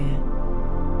Vizier.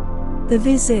 The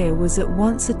Vizier was at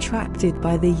once attracted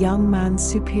by the young man's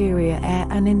superior air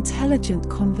and intelligent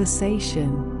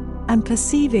conversation, and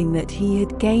perceiving that he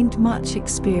had gained much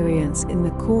experience in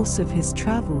the course of his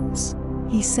travels,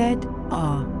 he said,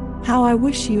 "Ah, how I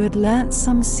wish you had learnt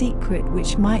some secret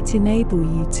which might enable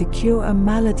you to cure a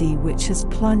malady which has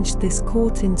plunged this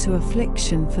court into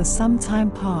affliction for some time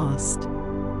past."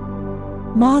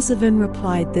 Marzavan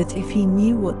replied that if he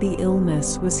knew what the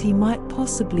illness was he might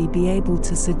possibly be able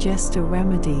to suggest a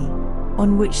remedy,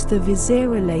 on which the Vizier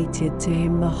related to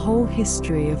him the whole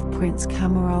history of Prince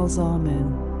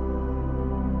Camaralzaman.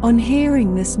 On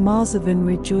hearing this, Marzavan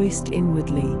rejoiced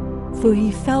inwardly, for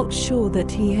he felt sure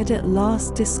that he had at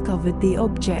last discovered the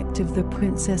object of the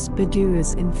Princess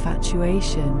Badoura's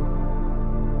infatuation.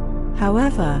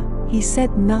 However, he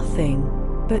said nothing,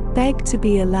 but begged to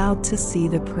be allowed to see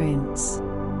the prince.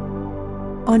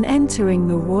 On entering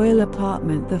the royal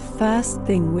apartment, the first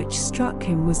thing which struck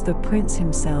him was the prince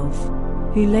himself,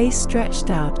 who lay stretched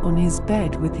out on his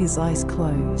bed with his eyes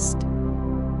closed.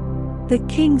 The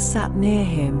king sat near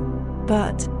him,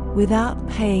 but, without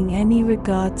paying any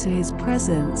regard to his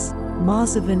presence,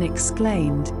 Marzavan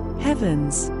exclaimed,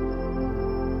 "Heavens!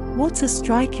 What a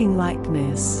striking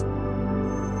likeness!"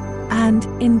 And,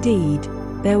 indeed,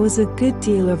 There was a good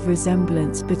deal of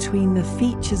resemblance between the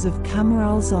features of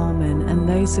Camaralzaman and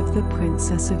those of the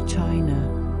Princess of China.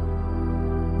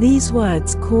 These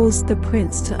words caused the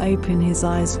prince to open his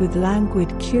eyes with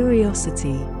languid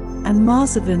curiosity, and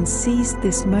Marzavan seized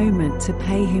this moment to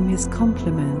pay him his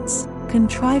compliments,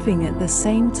 contriving at the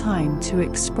same time to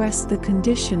express the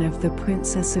condition of the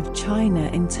Princess of China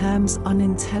in terms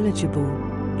unintelligible,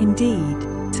 indeed,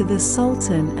 to the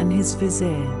Sultan and his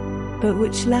vizier, but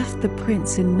which left the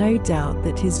prince in no doubt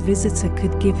that his visitor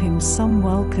could give him some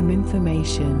welcome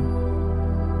information.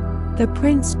 The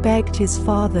prince begged his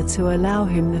father to allow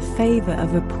him the favor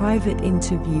of a private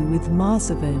interview with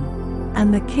Marzavan,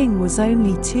 and the king was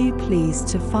only too pleased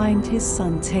to find his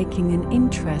son taking an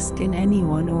interest in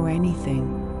anyone or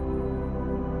anything.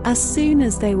 As soon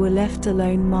as they were left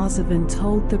alone, Marzavan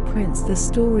told the prince the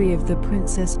story of the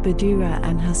Princess Badura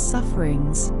and her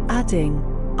sufferings, adding,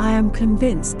 "I am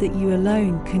convinced that you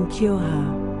alone can cure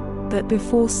her. But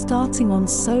before starting on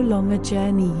so long a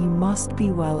journey you must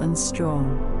be well and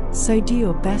strong. So do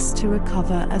your best to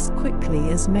recover as quickly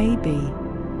as may be."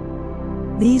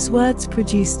 These words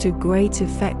produced a great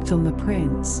effect on the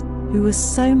prince, who was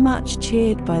so much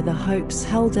cheered by the hopes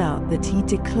held out that he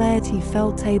declared he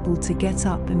felt able to get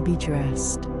up and be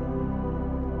dressed.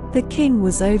 The king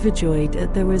was overjoyed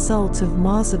at the result of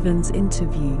Marzavan's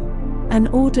interview, and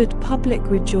ordered public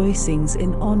rejoicings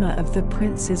in honor of the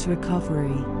prince's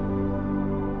recovery.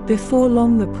 Before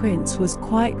long the prince was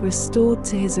quite restored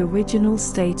to his original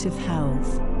state of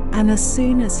health, and as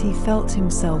soon as he felt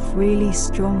himself really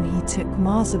strong he took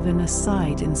Marzavan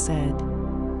aside and said,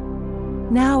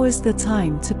 "Now is the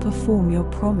time to perform your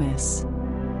promise.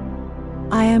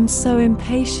 I am so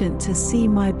impatient to see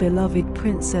my beloved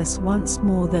princess once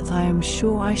more that I am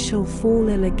sure I shall fall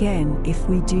ill again if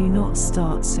we do not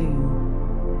start soon.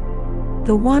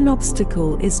 The one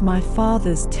obstacle is my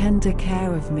father's tender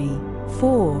care of me,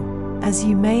 for, as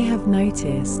you may have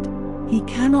noticed, he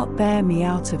cannot bear me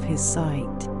out of his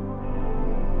sight."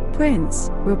 "Prince,"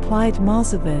 replied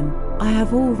Marzavan, "I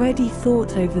have already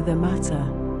thought over the matter,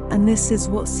 and this is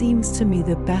what seems to me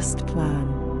the best plan.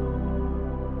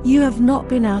 You have not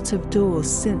been out of doors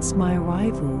since my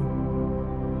arrival.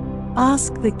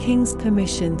 Ask the king's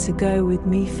permission to go with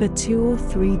me for 2 or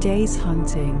 3 days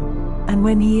hunting, and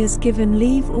when he has given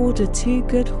leave order 2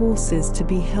 good horses to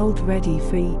be held ready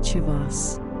for each of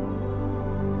us.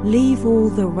 Leave all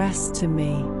the rest to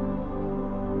me."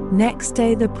 Next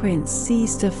day the prince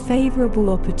seized a favorable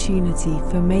opportunity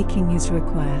for making his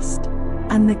request,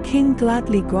 and the king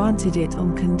gladly granted it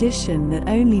on condition that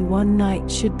only 1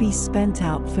 night should be spent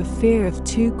out for fear of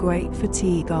too great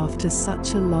fatigue after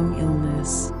such a long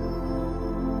illness.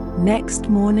 Next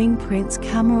morning Prince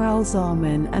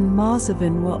Camaralzaman and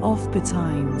Marzavan were off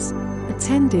betimes,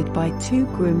 attended by 2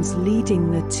 grooms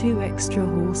leading the 2 extra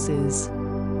horses.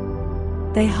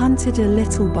 They hunted a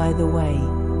little by the way,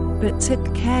 but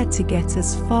took care to get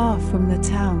as far from the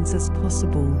towns as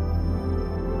possible.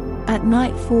 At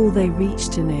nightfall they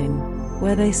reached an inn,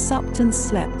 where they supped and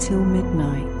slept till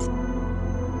midnight.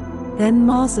 Then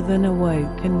Marzavan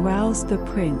awoke and roused the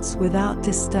prince without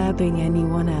disturbing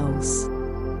anyone else.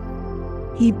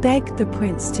 He begged the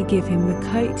prince to give him the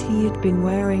coat he had been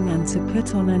wearing and to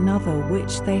put on another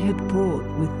which they had brought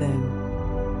with them.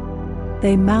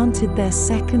 They mounted their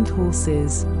 2nd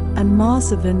horses, and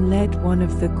Marzavan led one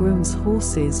of the groom's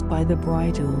horses by the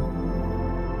bridle.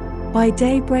 By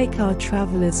daybreak our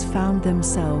travelers found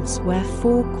themselves where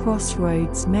 4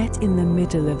 crossroads met in the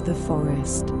middle of the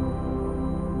forest.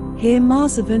 Here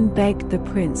Marzavan begged the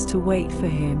prince to wait for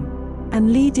him,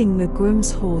 and leading the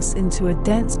groom's horse into a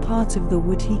dense part of the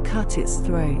wood he cut its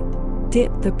throat,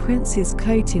 dipped the prince's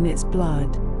coat in its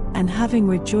blood, and having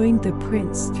rejoined the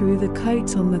prince threw the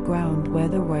coat on the ground where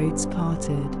the roads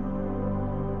parted.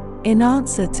 In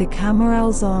answer to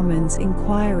Camaralzaman's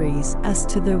inquiries as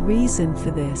to the reason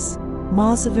for this,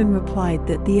 Marzavan replied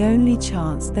that the only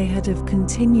chance they had of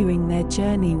continuing their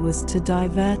journey was to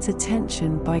divert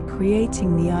attention by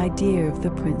creating the idea of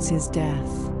the prince's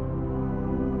death.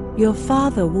 "Your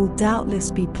father will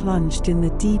doubtless be plunged in the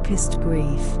deepest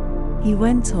grief," he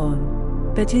went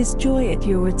on, "but his joy at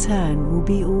your return will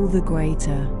be all the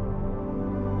greater."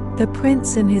 The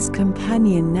prince and his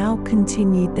companion now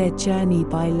continued their journey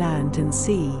by land and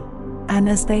sea, and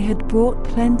as they had brought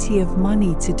plenty of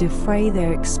money to defray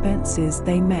their expenses,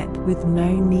 they met with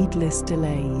no needless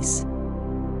delays.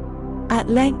 At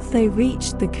length they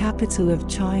reached the capital of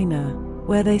China,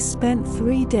 where they spent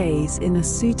 3 days in a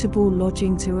suitable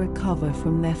lodging to recover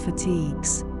from their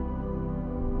fatigues.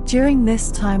 During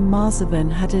this time Marzavan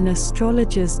had an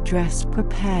astrologer's dress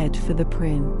prepared for the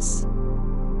prince.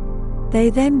 They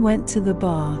then went to the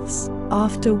baths,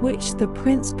 after which the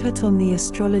prince put on the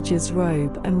astrologer's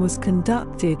robe and was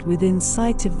conducted within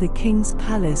sight of the king's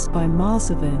palace by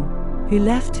Marzavan, who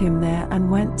left him there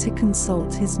and went to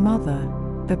consult his mother,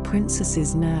 the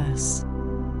princess's nurse.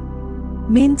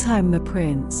 Meantime the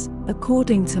prince,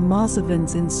 according to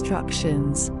Marzavan's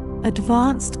instructions,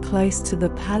 advanced close to the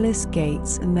palace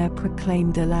gates and there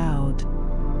proclaimed aloud,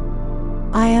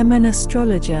 "I am an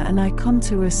astrologer and I come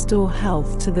to restore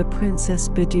health to the Princess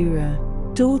Badoura,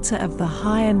 daughter of the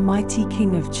high and mighty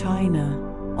King of China,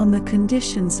 on the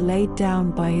conditions laid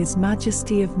down by His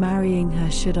Majesty of marrying her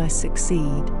should I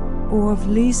succeed, or of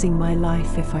losing my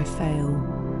life if I fail."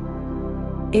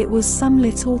 It was some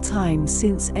little time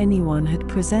since anyone had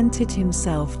presented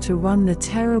himself to run the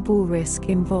terrible risk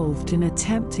involved in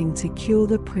attempting to cure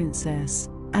the princess,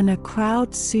 and a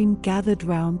crowd soon gathered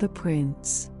round the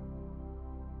prince.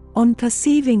 On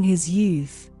perceiving his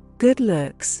youth, good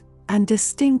looks, and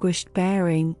distinguished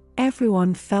bearing,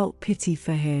 everyone felt pity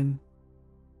for him.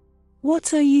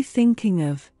 "What are you thinking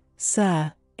of,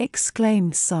 sir?"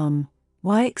 exclaimed some.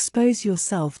 "Why expose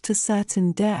yourself to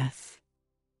certain death?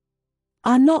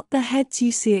 Are not the heads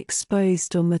you see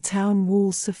exposed on the town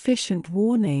walls sufficient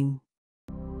warning?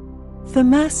 For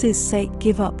mercy's sake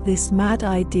give up this mad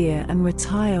idea and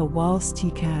retire whilst you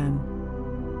can."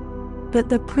 But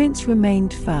the prince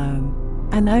remained firm,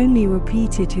 and only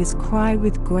repeated his cry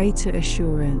with greater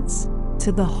assurance,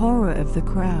 to the horror of the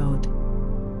crowd.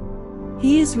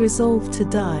 "He is resolved to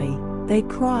die," they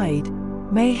cried.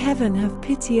 "May heaven have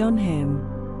pity on him."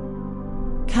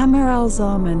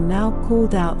 Camaralzaman now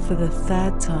called out for the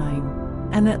third time,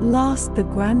 and at last the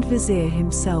Grand Vizier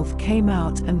himself came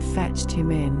out and fetched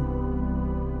him in.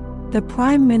 The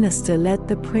Prime Minister led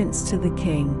the prince to the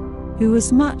king, who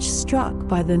was much struck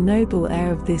by the noble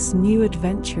air of this new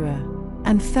adventurer,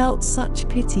 and felt such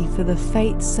pity for the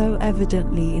fate so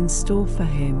evidently in store for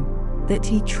him, that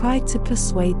he tried to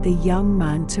persuade the young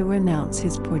man to renounce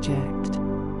his project.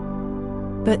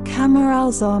 But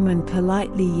Camaralzaman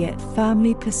politely yet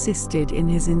firmly persisted in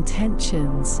his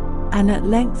intentions, and at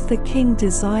length the king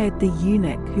desired the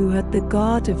eunuch who had the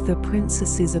guard of the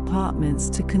princess's apartments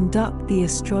to conduct the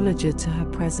astrologer to her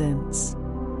presence.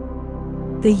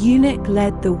 The eunuch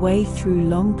led the way through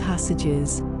long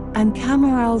passages, and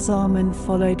Camaralzaman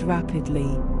followed rapidly,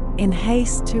 in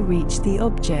haste to reach the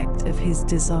object of his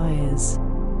desires.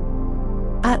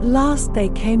 At last they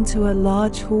came to a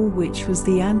large hall which was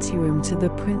the anteroom to the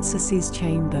princess's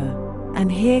chamber,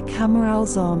 and here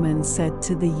Camaralzaman said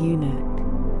to the eunuch,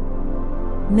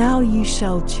 "Now you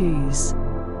shall choose.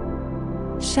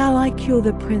 Shall I cure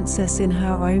the princess in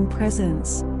her own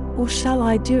presence, or shall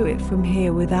I do it from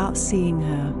here without seeing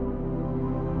her?"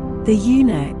 The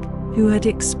eunuch, who had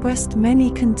expressed many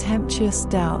contemptuous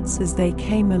doubts as they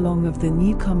came along of the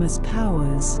newcomer's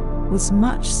powers, was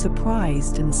much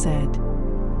surprised and said,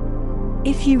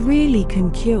 "If you really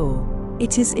can cure,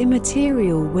 it is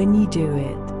immaterial when you do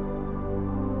it.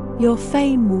 Your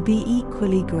fame will be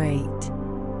equally great."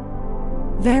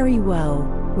 "Very well,"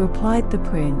 replied the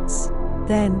prince,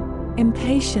 "then,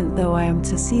 impatient though I am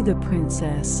to see the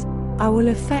princess, I will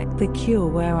effect the cure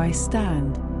where I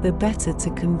stand, the better to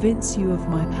convince you of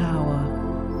my power."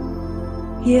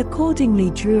 He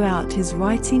accordingly drew out his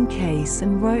writing case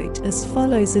and wrote as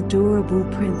follows: "Adorable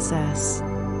princess,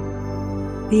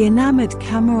 the enamored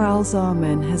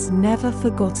Camaralzaman has never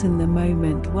forgotten the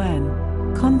moment when,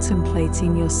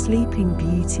 contemplating your sleeping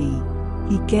beauty,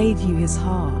 he gave you his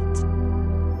heart.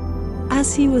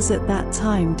 As he was at that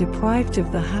time deprived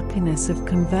of the happiness of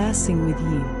conversing with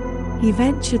you, he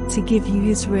ventured to give you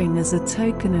his ring as a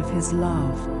token of his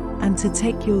love, and to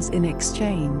take yours in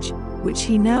exchange, which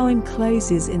he now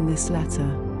encloses in this letter.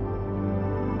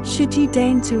 Should you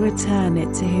deign to return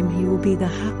it to him, he will be the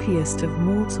happiest of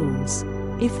mortals.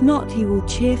 If not, he will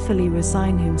cheerfully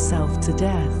resign himself to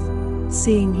death,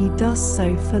 seeing he does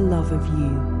so for love of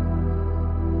you.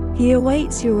 He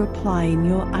awaits your reply in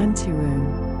your anteroom."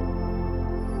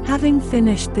 Having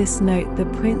finished this note, the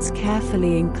prince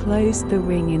carefully enclosed the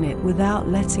ring in it without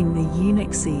letting the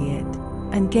eunuch see it,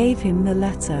 and gave him the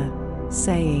letter,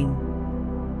 saying,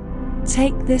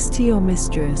 "Take this to your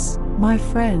mistress, my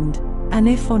friend, and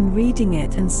if on reading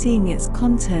it and seeing its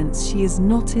contents she is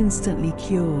not instantly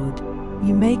cured,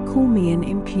 you may call me an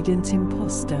impudent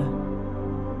impostor."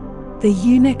 The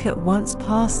eunuch at once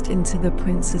passed into the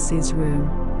princess's room,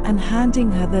 and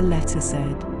handing her the letter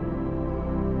said,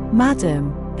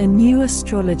 "Madam, a new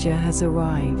astrologer has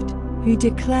arrived, who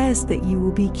declares that you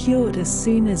will be cured as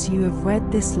soon as you have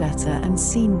read this letter and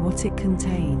seen what it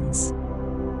contains."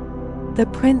 The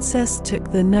princess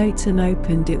took the note and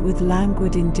opened it with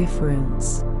languid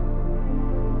indifference.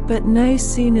 But no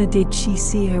sooner did she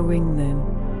see her ring than,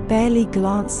 barely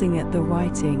glancing at the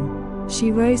writing,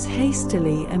 she rose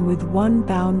hastily and with one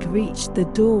bound reached the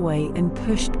doorway and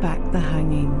pushed back the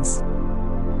hangings.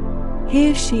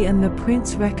 Here she and the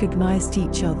prince recognized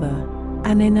each other,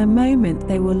 and in a moment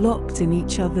they were locked in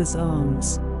each other's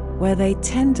arms, where they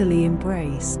tenderly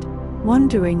embraced,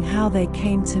 wondering how they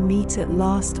came to meet at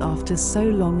last after so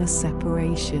long a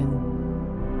separation.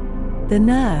 The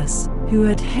nurse, who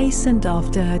had hastened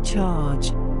after her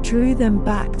charge, drew them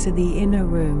back to the inner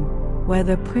room, where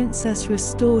the princess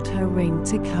restored her ring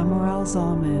to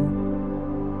Camaralzaman.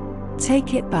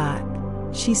 "Take it back,"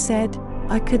 she said.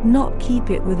 "I could not keep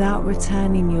it without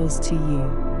returning yours to you,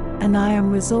 and I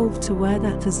am resolved to wear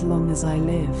that as long as I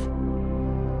live."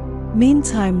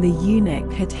 Meantime the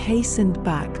eunuch had hastened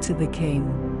back to the king.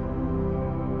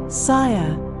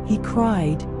 "Sire," he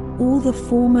cried, "all the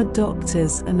former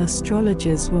doctors and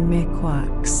astrologers were mere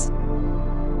quacks.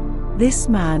 This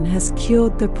man has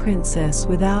cured the princess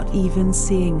without even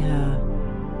seeing her."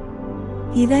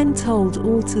 He then told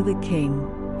all to the king,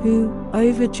 who,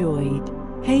 overjoyed,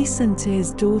 hastened to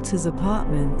his daughter's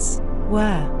apartments,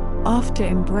 where, after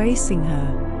embracing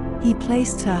her, he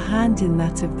placed her hand in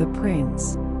that of the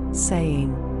prince,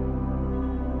 saying,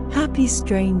 "Happy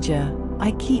stranger,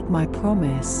 I keep my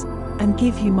promise, and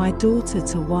give you my daughter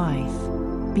to wife,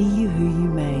 be you who you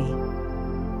may.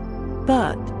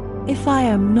 But, if I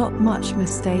am not much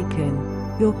mistaken,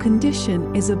 your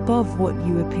condition is above what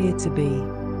you appear to be."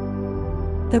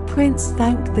 The prince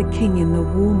thanked the king in the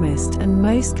warmest and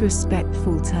most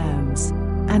respectful terms,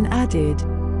 and added,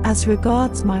 "As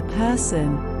regards my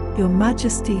person, your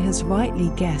majesty has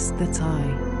rightly guessed that I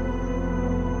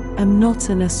am not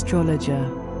an astrologer.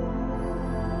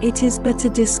 It is but a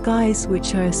disguise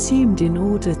which I assumed in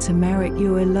order to merit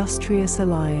your illustrious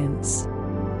alliance.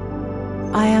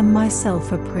 I am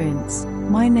myself a prince,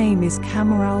 my name is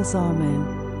Camaralzaman,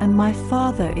 and my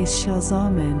father is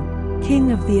Shahzaman,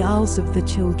 king of the Isles of the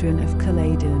Children of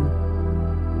Khaledan."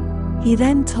 He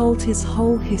then told his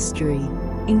whole history,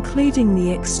 including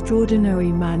the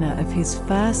extraordinary manner of his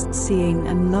first seeing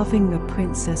and loving the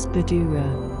Princess Badoura.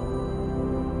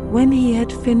 When he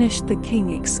had finished, the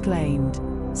king exclaimed,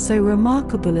 "So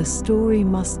remarkable a story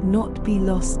must not be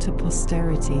lost to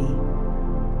posterity.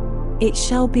 It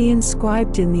shall be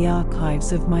inscribed in the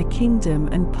archives of my kingdom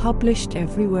and published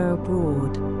everywhere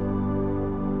abroad."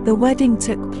 The wedding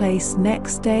took place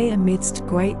next day amidst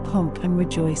great pomp and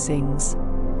rejoicings.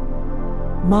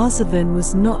 Marzavan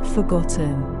was not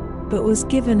forgotten, but was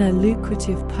given a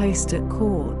lucrative post at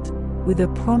court, with a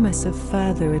promise of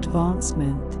further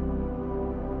advancement.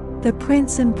 The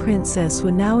prince and princess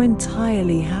were now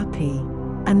entirely happy,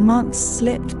 and months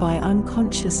slipped by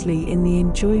unconsciously in the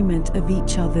enjoyment of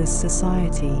each other's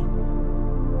society.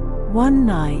 One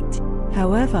night,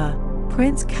 however,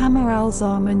 Prince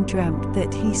Camaralzaman dreamt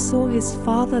that he saw his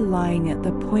father lying at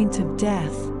the point of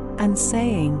death, and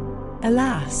saying,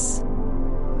 "Alas!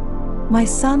 My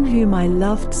son whom I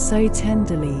loved so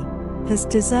tenderly, has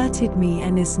deserted me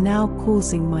and is now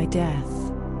causing my death."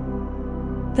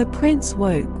 The prince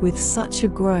woke with such a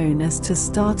groan as to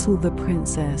startle the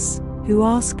princess, who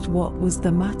asked what was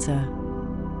the matter.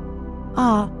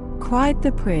 "Ah," cried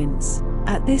the prince,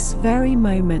 "at this very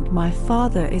moment my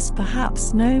father is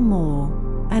perhaps no more,"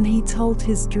 and he told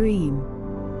his dream.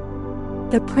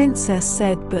 The princess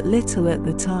said but little at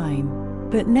the time,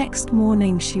 but next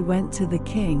morning she went to the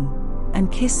king,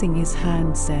 and kissing his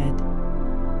hand said,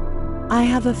 "I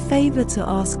have a favor to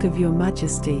ask of your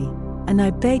majesty, and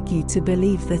I beg you to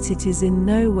believe that it is in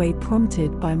no way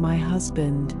prompted by my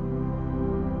husband.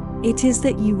 It is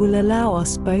that you will allow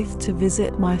us both to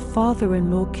visit my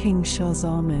father-in-law King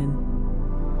Shahzaman."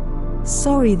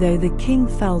 Sorry though the king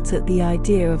felt at the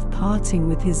idea of parting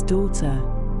with his daughter,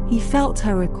 he felt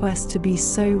her request to be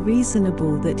so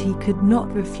reasonable that he could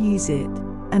not refuse it,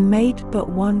 and made but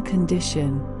one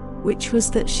condition, which was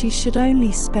that she should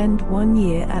only spend 1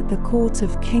 year at the court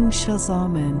of King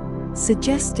Shahzaman,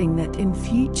 suggesting that in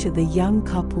future the young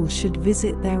couple should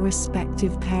visit their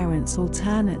respective parents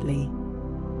alternately.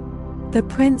 The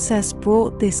princess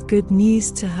brought this good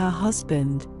news to her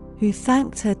husband, who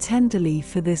thanked her tenderly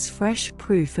for this fresh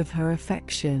proof of her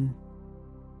affection.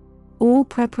 All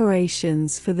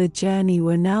preparations for the journey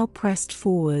were now pressed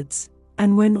forwards,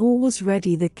 and when all was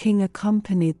ready the king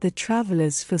accompanied the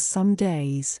travelers for some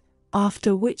days,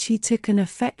 after which he took an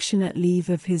affectionate leave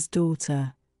of his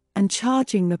daughter, and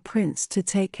charging the prince to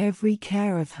take every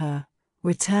care of her,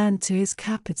 returned to his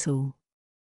capital.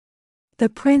 The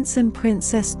prince and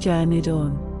princess journeyed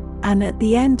on, and at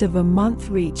the end of a month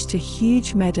reached a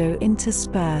huge meadow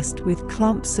interspersed with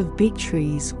clumps of big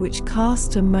trees which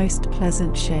cast a most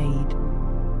pleasant shade.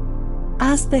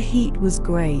 As the heat was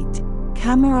great,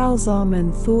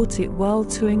 Camaralzaman thought it well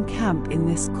to encamp in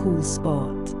this cool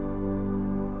spot.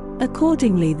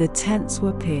 Accordingly the tents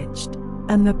were pitched,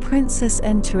 and the princess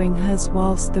entering hers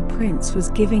whilst the prince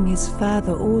was giving his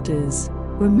further orders,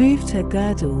 removed her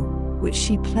girdle, which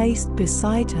she placed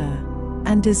beside her,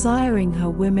 and desiring her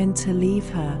women to leave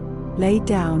her, lay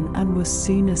down and was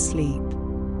soon asleep.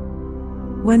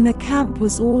 When the camp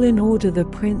was all in order, the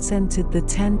prince entered the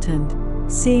tent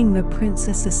and, seeing the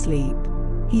princess asleep,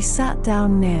 he sat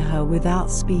down near her without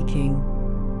speaking.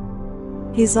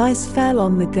 His eyes fell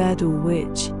on the girdle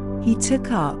which he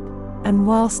took up, and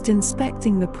whilst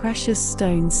inspecting the precious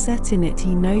stones set in it,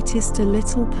 he noticed a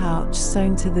little pouch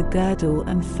sewn to the girdle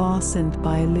and fastened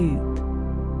by a loop.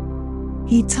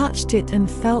 He touched it and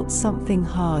felt something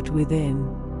hard within.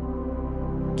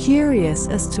 Curious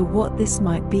as to what this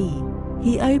might be,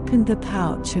 he opened the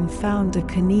pouch and found a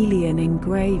carnelian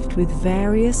engraved with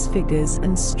various figures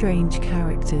and strange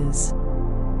characters.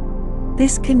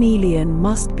 This carnelian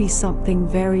must be something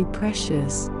very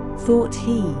precious, thought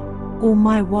he, or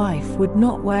my wife would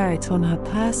not wear it on her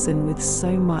person with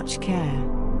so much care.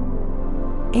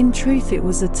 In truth, it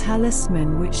was a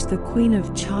talisman which the Queen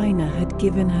of China had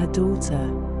given her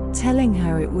daughter, telling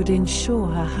her it would ensure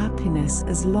her happiness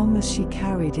as long as she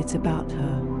carried it about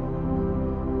her.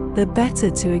 The better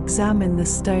to examine the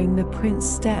stone, the prince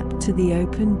stepped to the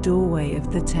open doorway of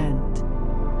the tent.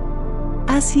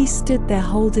 As he stood there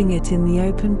holding it in the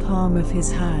open palm of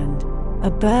his hand, a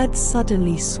bird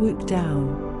suddenly swooped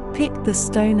down, picked the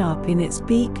stone up in its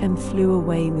beak and flew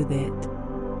away with it.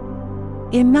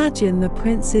 Imagine the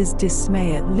prince's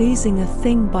dismay at losing a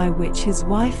thing by which his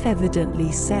wife evidently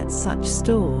set such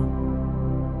store.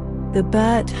 The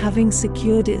bird, having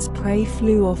secured its prey,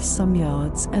 flew off some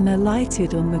yards and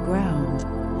alighted on the ground,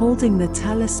 holding the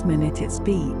talisman at its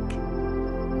beak.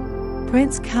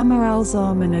 Prince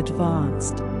Camaralzaman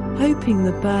advanced, hoping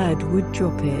the bird would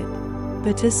drop it,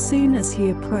 but as soon as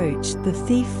he approached, the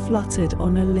thief fluttered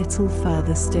on a little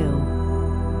further still.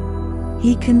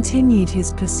 He continued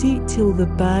his pursuit till the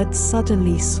bird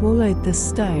suddenly swallowed the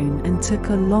stone and took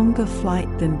a longer flight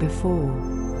than before.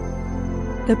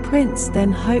 The prince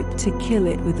then hoped to kill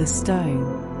it with a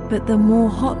stone, but the more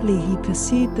hotly he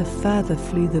pursued, the further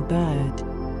flew the bird.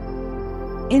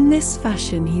 In this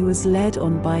fashion he was led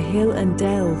on by hill and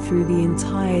dale through the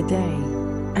entire day,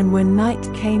 and when night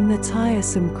came, the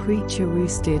tiresome creature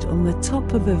roosted on the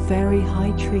top of a very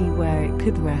high tree where it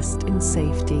could rest in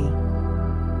safety.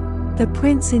 The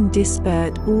prince, in despair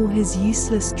at all his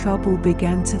useless trouble,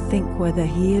 began to think whether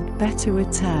he had better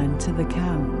return to the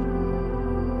camp.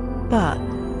 But,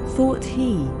 thought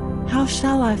he, how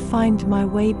shall I find my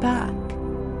way back?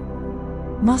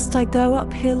 Must I go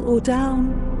uphill or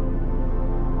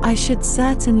down? I should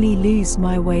certainly lose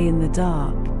my way in the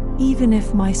dark, even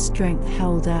if my strength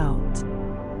held out.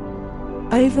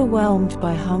 Overwhelmed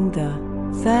by hunger,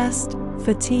 thirst,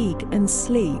 fatigue, and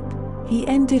sleep, he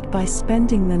ended by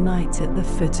spending the night at the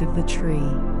foot of the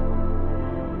tree.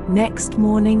 Next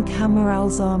morning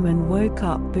Camaralzaman woke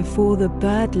up before the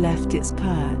bird left its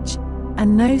perch,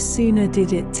 and no sooner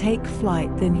did it take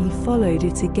flight than he followed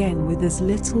it again with as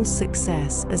little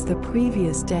success as the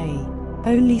previous day,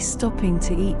 only stopping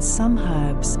to eat some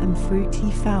herbs and fruit he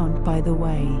found by the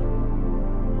way.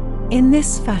 In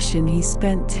this fashion he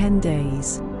spent 10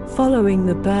 days, following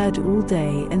the bird all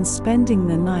day and spending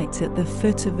the night at the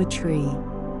foot of a tree,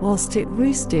 whilst it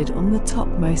roosted on the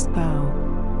topmost bough.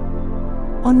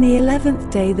 On the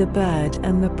 11th day the bird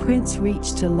and the prince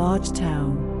reached a large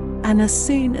town, and as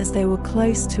soon as they were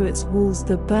close to its walls,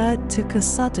 the bird took a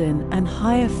sudden and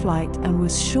higher flight and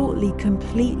was shortly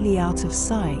completely out of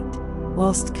sight,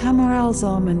 whilst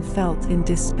Camaralzaman felt in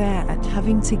despair at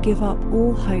having to give up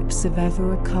all hopes of ever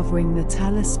recovering the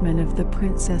talisman of the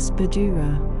Princess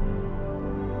Badoura.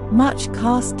 Much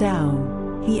cast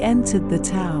down, he entered the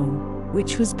town,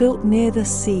 which was built near the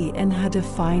sea and had a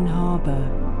fine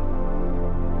harbour.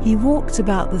 He walked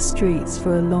about the streets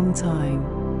for a long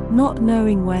time, not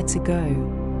knowing where to go,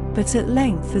 but at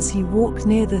length as he walked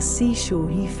near the seashore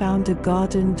he found a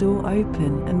garden door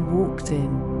open and walked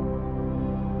in.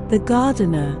 The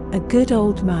gardener, a good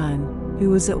old man, who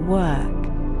was at work,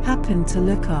 happened to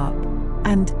look up,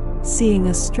 and, seeing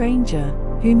a stranger,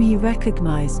 whom he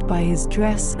recognized by his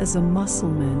dress as a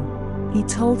Mussulman, he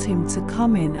told him to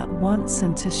come in at once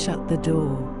and to shut the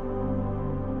door.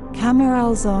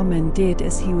 Camaralzaman did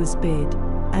as he was bid,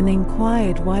 and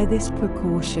inquired why this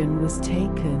precaution was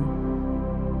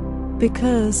taken.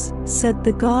 Because, said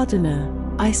the gardener,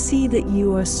 I see that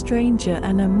you are a stranger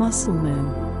and a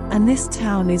Mussulman, and this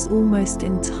town is almost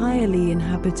entirely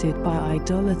inhabited by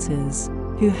idolaters,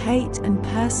 who hate and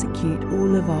persecute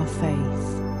all of our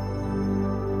faith.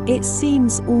 It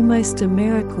seems almost a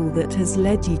miracle that has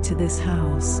led you to this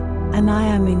house, and I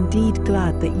am indeed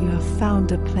glad that you have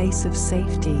found a place of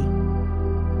safety."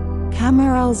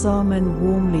 Camaralzaman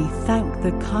warmly thanked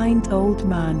the kind old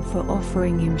man for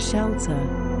offering him shelter,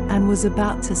 and was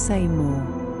about to say more,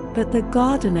 but the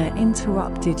gardener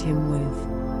interrupted him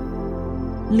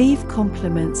with, "Leave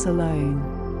compliments alone.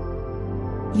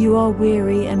 You are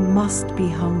weary and must be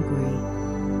hungry.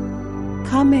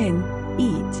 Come in,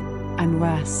 eat, and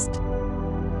rest."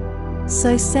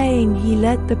 So saying, he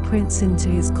led the prince into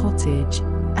his cottage,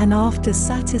 and after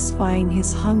satisfying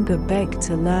his hunger begged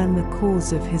to learn the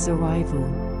cause of his arrival.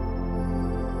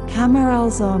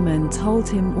 Camaralzaman told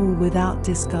him all without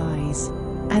disguise,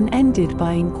 and ended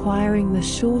by inquiring the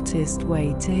shortest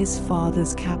way to his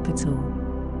father's capital.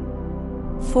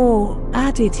 "For,"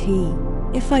 added he,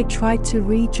 "if I tried to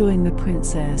rejoin the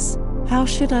princess, how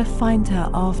should I find her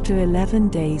after 11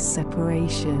 days'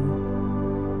 separation?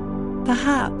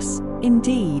 Perhaps,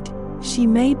 indeed, she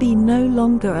may be no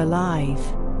longer alive."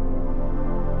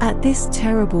 At this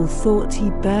terrible thought he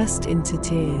burst into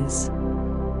tears.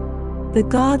 The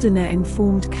gardener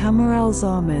informed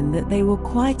Camaralzaman that they were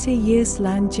quite a year's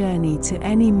land journey to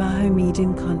any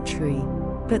Mohammedan country,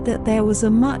 but that there was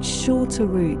a much shorter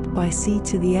route by sea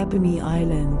to the Ebony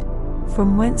Island,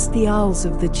 from whence the Isles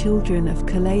of the Children of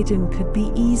Khaledan could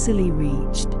be easily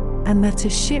reached, and that a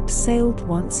ship sailed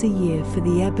once a year for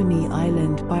the Ebony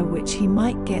Island, by which he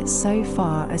might get so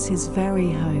far as his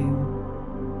very home.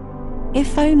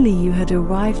 "If only you had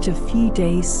arrived a few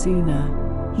days sooner,"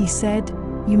 he said,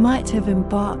 "you might have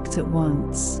embarked at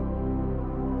once.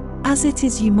 As it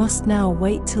is, you must now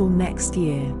wait till next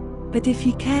year, but if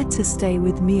you care to stay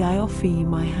with me, I offer you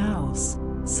my house,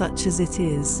 such as it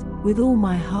is, with all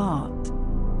my heart."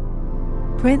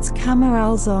 Prince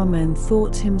Camaralzaman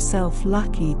thought himself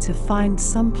lucky to find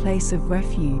some place of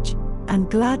refuge, and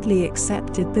gladly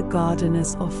accepted the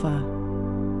gardener's offer.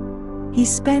 He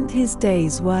spent his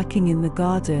days working in the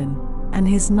garden, and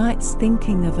his nights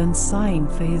thinking of and sighing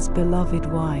for his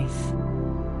beloved wife.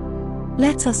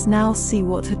 Let us now see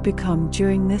what had become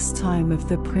during this time of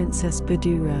the Princess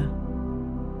Badoura.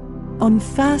 On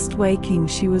first waking,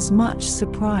 she was much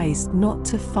surprised not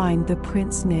to find the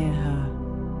prince near her.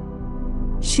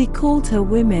 She called her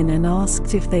women and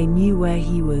asked if they knew where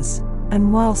he was,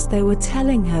 and whilst they were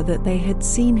telling her that they had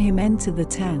seen him enter the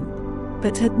tent,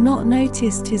 but had not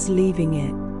noticed his leaving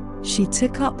it, she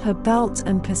took up her belt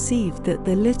and perceived that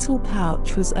the little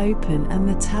pouch was open and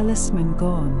the talisman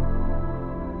gone.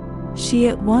 She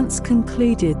at once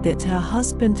concluded that her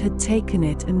husband had taken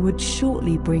it and would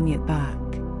shortly bring it back.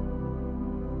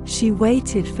 She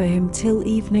waited for him till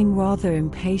evening rather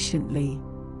impatiently,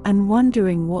 and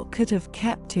wondering what could have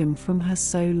kept him from her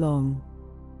so long.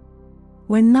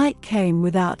 When night came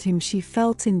without him, she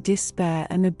felt in despair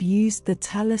and abused the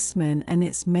talisman and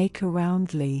its maker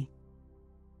roundly.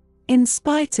 In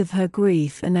spite of her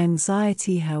grief and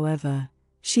anxiety, however,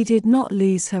 she did not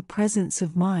lose her presence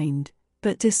of mind,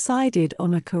 but decided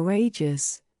on a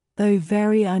courageous, though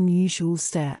very unusual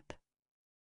step.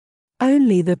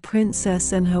 Only the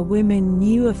princess and her women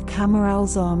knew of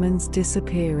Camaralzaman's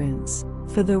disappearance,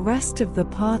 for the rest of the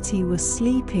party was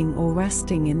sleeping or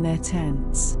resting in their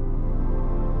tents.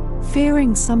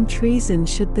 Fearing some treason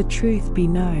should the truth be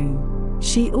known,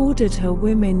 she ordered her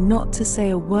women not to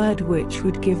say a word which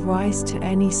would give rise to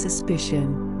any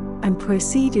suspicion, and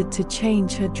proceeded to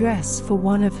change her dress for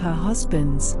one of her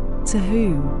husbands, to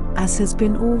whom, as has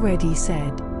been already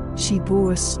said, she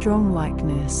bore a strong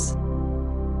likeness.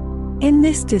 In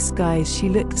this disguise she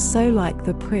looked so like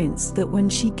the prince that when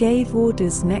she gave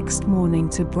orders next morning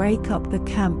to break up the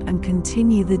camp and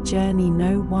continue the journey,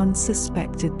 no one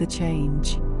suspected the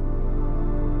change.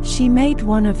 She made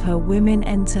one of her women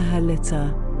enter her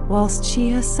litter, whilst she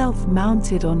herself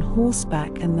mounted on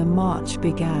horseback, and the march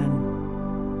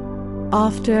began.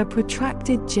 After a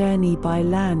protracted journey by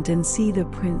land and sea, the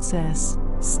princess,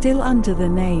 still under the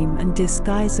name and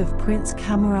disguise of Prince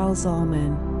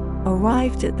Camaralzaman,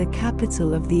 arrived at the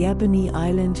capital of the Ebony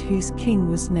Island, whose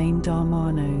king was named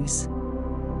Armanos.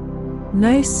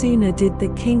 No sooner did the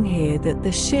king hear that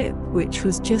the ship which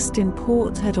was just in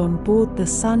port had on board the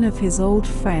son of his old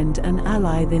friend and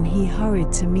ally than he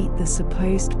hurried to meet the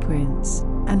supposed prince,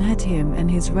 and had him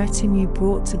and his retinue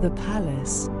brought to the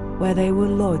palace, where they were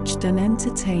lodged and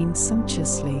entertained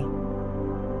sumptuously.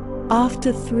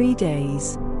 After 3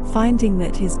 days, finding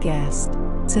that his guest,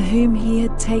 to whom he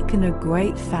had taken a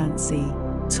great fancy,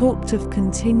 talked of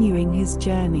continuing his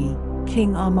journey,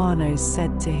 King Armanos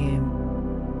said to him,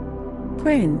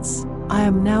 "Prince, I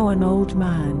am now an old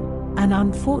man, and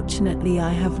unfortunately I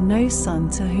have no son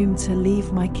to whom to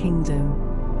leave my kingdom.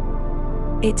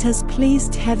 It has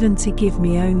pleased heaven to give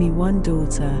me only one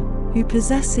daughter, who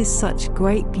possesses such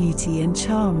great beauty and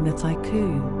charm that I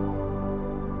could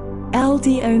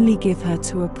only give her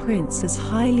to a prince as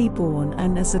highly born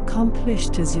and as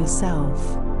accomplished as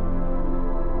yourself.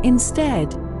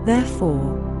 Instead,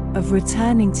 therefore, of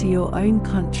returning to your own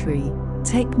country,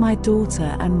 take my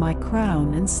daughter and my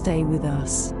crown and stay with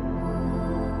us.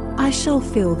 I shall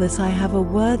feel that I have a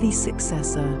worthy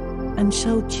successor, and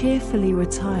shall cheerfully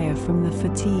retire from the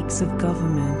fatigues of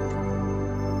government."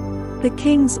 The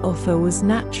king's offer was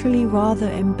naturally rather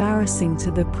embarrassing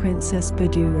to the Princess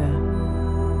Badoura.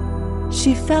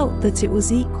 She felt that it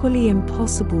was equally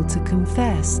impossible to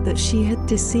confess that she had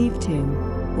deceived him,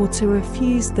 or to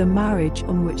refuse the marriage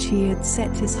on which he had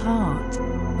set his heart,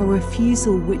 a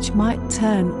refusal which might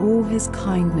turn all his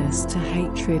kindness to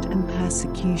hatred and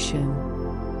persecution.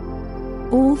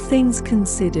 All things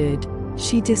considered,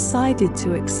 she decided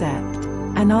to accept,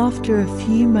 and after a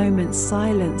few moments'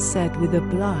 silence said with a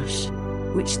blush,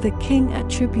 which the king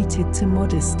attributed to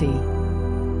modesty,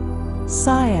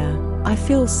 "Sire, I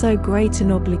feel so great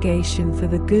an obligation for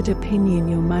the good opinion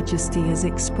your Majesty has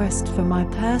expressed for my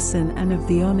person and of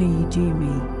the honor you do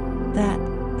me, that,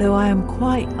 though I am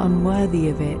quite unworthy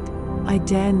of it, I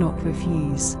dare not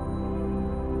refuse.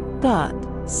 But,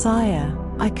 sire,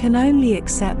 I can only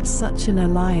accept such an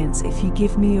alliance if you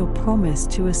give me your promise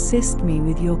to assist me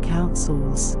with your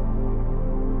counsels."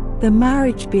 The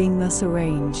marriage being thus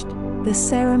arranged, the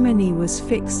ceremony was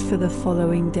fixed for the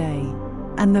following day,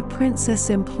 and the princess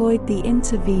employed the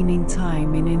intervening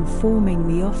time in informing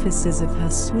the officers of her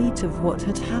suite of what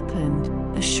had happened,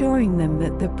 assuring them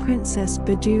that the Princess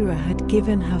Badoura had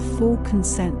given her full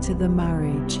consent to the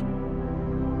marriage.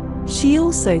 She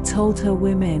also told her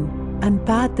women, and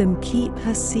bade them keep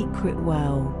her secret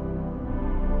well.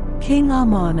 King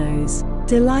Armanos,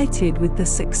 delighted with the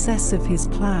success of his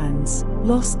plans,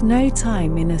 lost no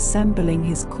time in assembling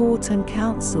his court and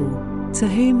council, to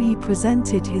whom he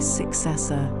presented his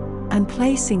successor, and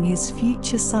placing his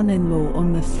future son-in-law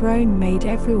on the throne made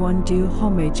everyone do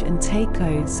homage and take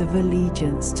oaths of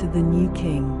allegiance to the new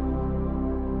king.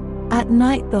 At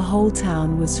night the whole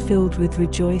town was filled with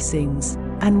rejoicings,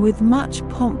 and with much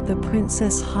pomp the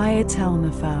Princess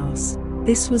Hayetelnefous,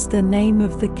 this was the name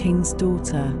of the king's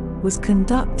daughter, was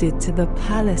conducted to the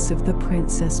palace of the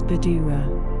Princess Badoura.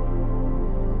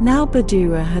 Now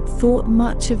Badoura had thought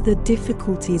much of the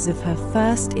difficulties of her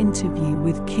first interview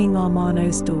with King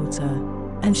Armanos' daughter,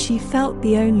 and she felt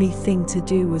the only thing to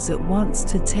do was at once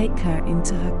to take her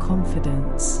into her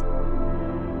confidence.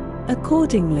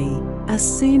 Accordingly, as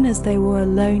soon as they were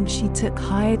alone she took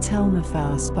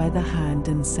Hayetelnefous by the hand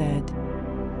and said,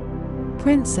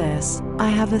 "Princess, I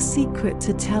have a secret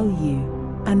to tell you,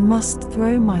 and must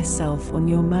throw myself on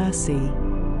your mercy.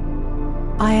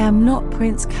 I am not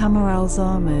Prince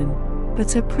Camaralzaman,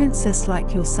 but a princess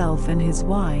like yourself and his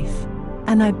wife,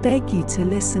 and I beg you to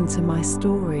listen to my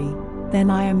story, then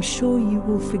I am sure you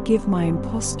will forgive my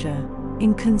imposture,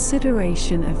 in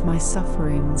consideration of my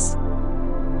sufferings."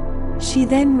 She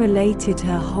then related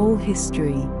her whole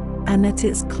history, and at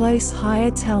its close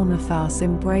Hayetelnefous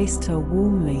embraced her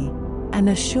warmly, and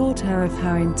assured her of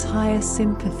her entire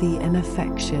sympathy and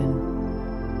affection.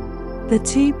 The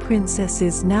two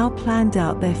princesses now planned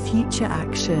out their future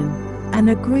action, and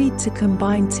agreed to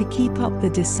combine to keep up the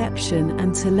deception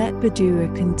and to let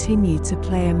Badoura continue to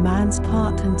play a man's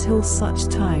part until such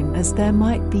time as there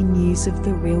might be news of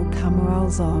the real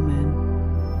Camaralzaman.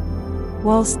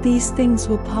 Whilst these things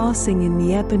were passing in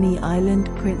the Ebony Island,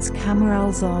 Prince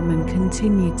Camaralzaman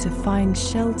continued to find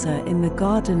shelter in the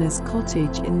gardener's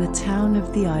cottage in the town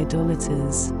of the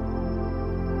idolaters.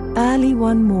 Early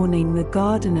one morning the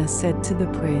gardener said to the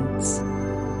prince,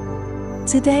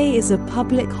 "Today is a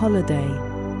public holiday,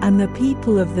 and the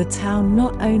people of the town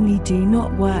not only do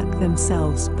not work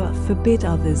themselves but forbid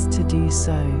others to do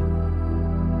so.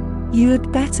 You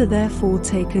had better therefore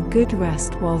take a good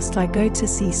rest whilst I go to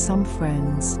see some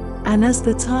friends, and as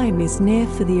the time is near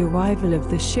for the arrival of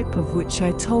the ship of which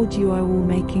I told you, I will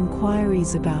make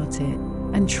inquiries about it,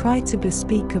 and try to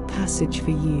bespeak a passage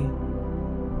for you."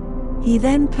 He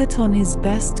then put on his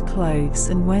best clothes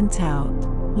and went out,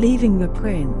 leaving the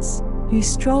prince, who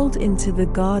strolled into the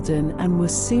garden and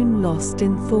was soon lost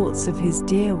in thoughts of his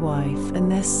dear wife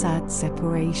and their sad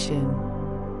separation.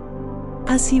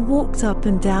 As he walked up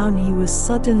and down he was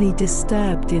suddenly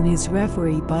disturbed in his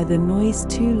reverie by the noise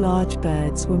two large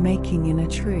birds were making in a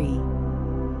tree.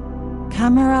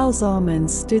 Camaralzaman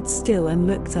stood still and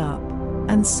looked up,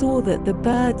 and saw that the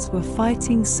birds were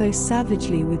fighting so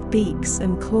savagely with beaks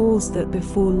and claws that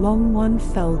before long one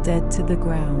fell dead to the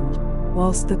ground,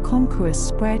 whilst the conqueror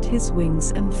spread his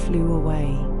wings and flew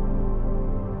away.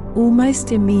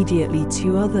 Almost immediately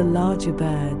 2 other larger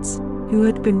birds, who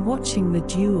had been watching the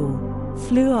duel,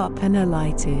 flew up and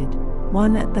alighted,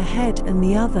 one at the head and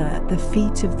the other at the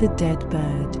feet of the dead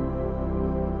bird.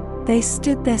 They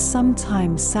stood there some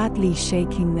time sadly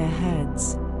shaking their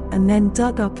heads, and then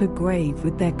dug up a grave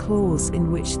with their claws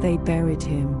in which they buried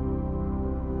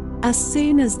him. As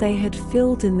soon as they had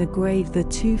filled in the grave, the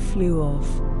 2 flew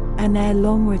off, and ere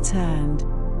long returned,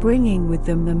 bringing with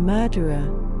them the murderer,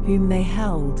 whom they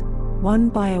held, one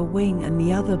by a wing and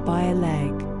the other by a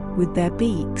leg, with their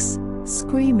beaks,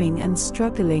 screaming and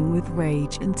struggling with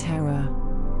rage and terror.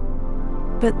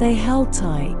 But they held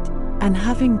tight, and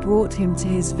having brought him to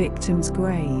his victim's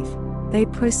grave, they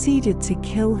proceeded to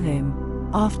kill him,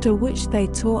 after which they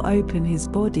tore open his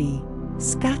body,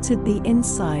 scattered the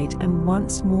inside and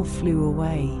once more flew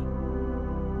away.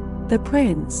 The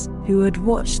prince, who had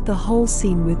watched the whole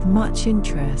scene with much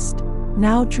interest,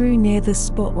 now drew near the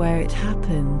spot where it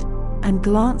happened, and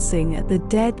glancing at the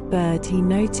dead bird he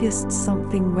noticed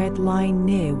something red lying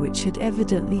near which had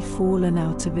evidently fallen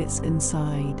out of its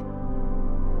inside.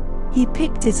 He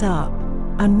picked it up,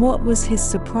 and what was his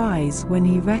surprise when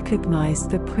he recognized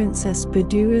the Princess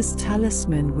Badura's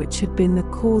talisman, which had been the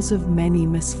cause of many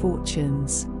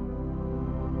misfortunes.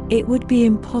 It would be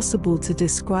impossible to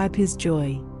describe his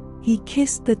joy. He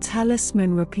kissed the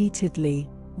talisman repeatedly,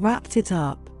 wrapped it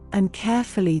up, and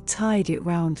carefully tied it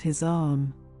round his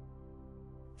arm.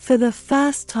 For the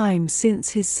first time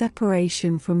since his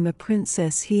separation from the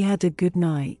princess he had a good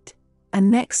night, and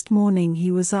next morning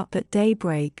he was up at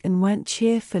daybreak and went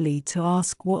cheerfully to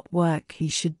ask what work he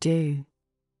should do.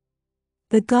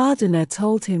 The gardener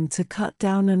told him to cut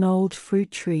down an old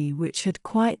fruit tree which had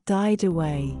quite died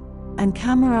away, and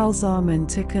Camaralzaman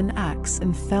took an axe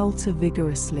and fell to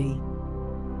vigorously.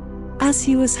 As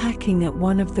he was hacking at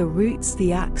one of the roots,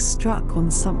 the axe struck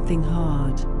on something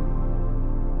hard.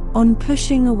 On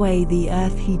pushing away the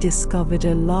earth, he discovered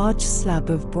a large slab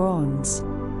of bronze,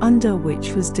 under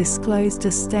which was disclosed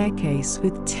a staircase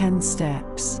with 10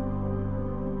 steps.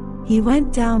 He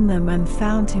went down them and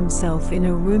found himself in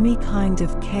a roomy kind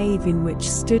of cave in which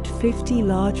stood 50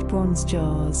 large bronze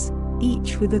jars,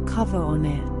 each with a cover on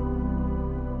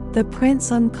it. The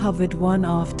prince uncovered one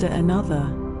after another,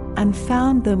 and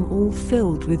found them all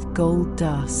filled with gold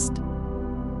dust.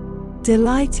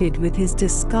 Delighted with his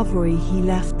discovery, he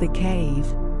left the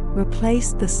cave,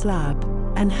 replaced the slab,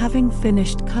 and having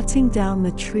finished cutting down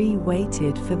the tree,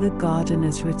 waited for the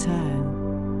gardener's return.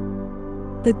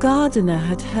 The gardener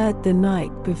had heard the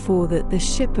night before that the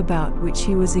ship about which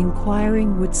he was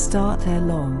inquiring would start ere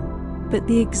long, but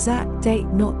the exact date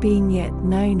not being yet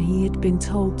known, he had been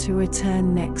told to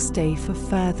return next day for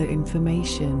further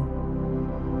information.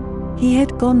 He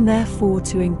had gone therefore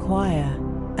to inquire,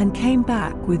 and came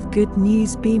back with good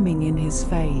news beaming in his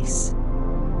face.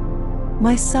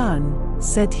 "My son,"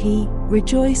 said he,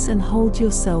 "rejoice and hold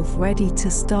yourself ready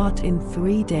to start in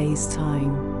 3 days'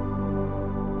 time.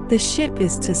 The ship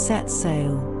is to set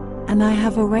sail, and I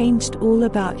have arranged all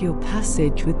about your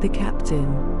passage with the captain."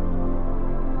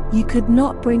 "You could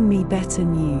not bring me better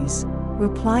news,"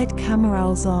 replied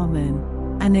Camaralzaman,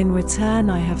 "and in return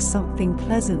I have something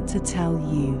pleasant to tell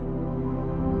you.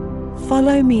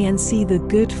 Follow me and see the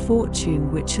good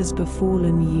fortune which has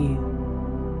befallen you."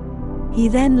 He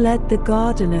then led the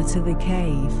gardener to the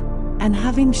cave, and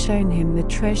having shown him the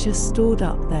treasure stored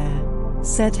up there,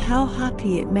 said how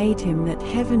happy it made him that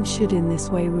heaven should in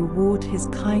this way reward his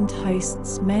kind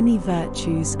host's many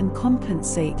virtues and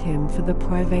compensate him for the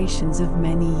privations of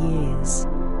many years.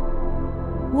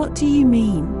 "What do you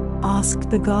mean?" asked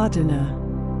the gardener.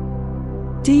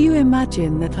 "Do you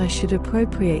imagine that I should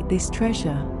appropriate this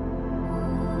treasure?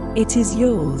 It is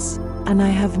yours, and I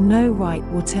have no right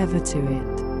whatever to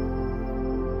it.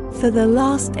 For the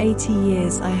last 80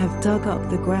 years I have dug up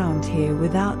the ground here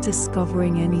without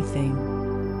discovering anything.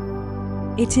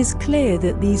 It is clear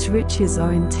that these riches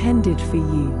are intended for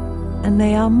you, and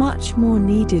they are much more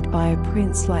needed by a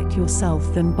prince like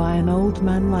yourself than by an old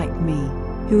man like me,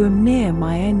 who am near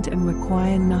my end and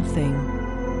require nothing.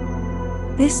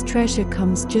 This treasure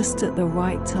comes just at the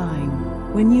right time,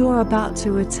 when you are about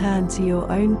to return to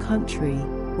your own country,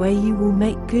 where you will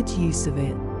make good use of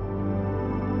it."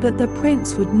 But the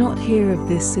prince would not hear of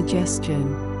this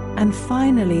suggestion, and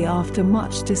finally after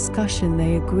much discussion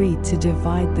they agreed to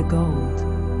divide the gold.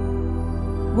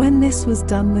 When this was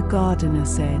done, the gardener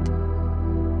said,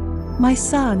 "My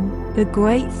son, The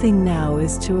great thing now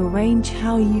is to arrange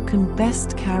how you can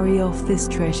best carry off this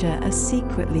treasure as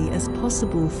secretly as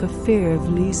possible for fear of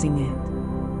losing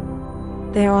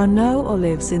it. There are no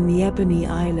olives in the Ebony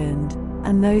Island,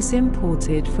 and those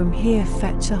imported from here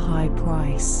fetch a high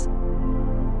price.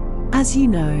 As you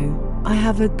know, I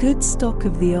have a good stock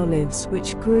of the olives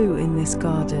which grew in this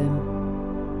garden.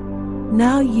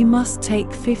 Now you must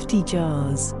take 50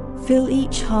 jars, fill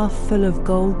each half full of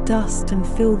gold dust and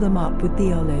fill them up with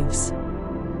the olives.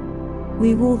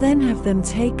 We will then have them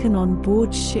taken on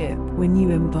board ship when you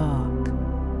embark."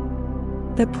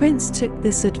 The prince took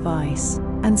this advice,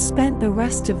 and spent the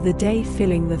rest of the day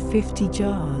filling the 50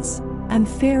 jars, and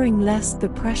fearing lest the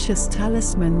precious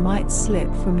talisman might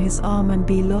slip from his arm and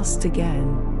be lost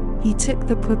again, he took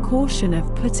the precaution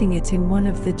of putting it in one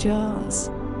of the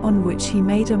jars, on which he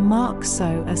made a mark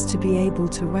so as to be able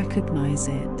to recognize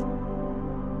it.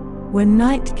 When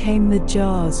night came, the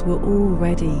jars were all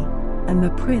ready, and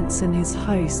the prince and his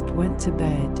host went to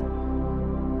bed.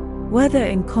 Whether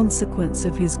in consequence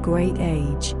of his great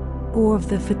age, or of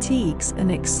the fatigues and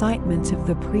excitement of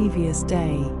the previous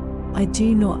day, I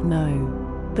do not know,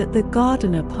 but the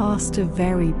gardener passed a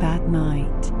very bad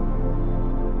night.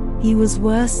 He was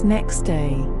worse next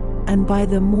day, and by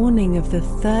the morning of the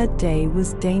third day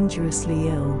was dangerously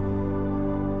ill.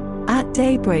 At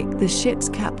daybreak the ship's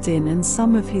captain and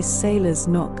some of his sailors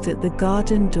knocked at the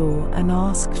garden door and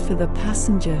asked for the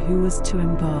passenger who was to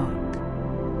embark.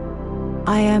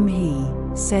 "I am he,"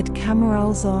 said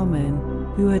Camaralzaman,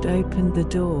 who had opened the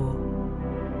door.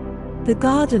 "The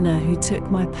gardener who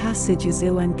took my passage is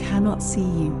ill and cannot see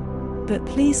you, but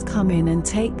please come in and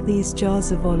take these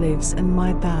jars of olives and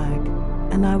my bag,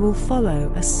 and I will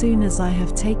follow as soon as I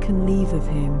have taken leave of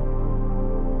him."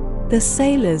 The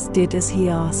sailors did as he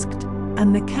asked,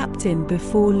 and the captain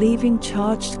before leaving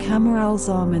charged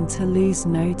Camaralzaman to lose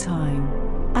no time,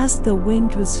 as the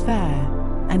wind was fair,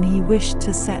 and he wished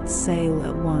to set sail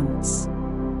at once.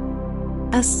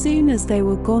 As soon as they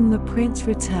were gone, the prince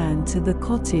returned to the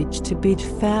cottage to bid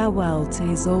farewell to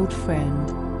his old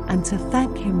friend, and to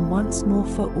thank him once more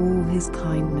for all his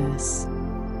kindness.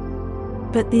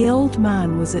 But the old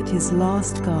man was at his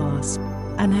last gasp,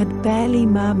 and had barely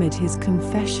murmured his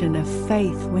confession of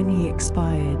faith when he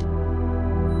expired.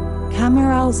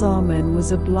 Camaralzaman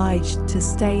was obliged to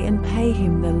stay and pay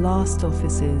him the last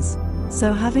offices,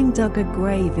 so having dug a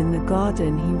grave in the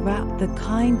garden, he wrapped the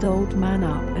kind old man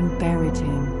up and buried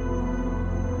him.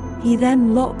 He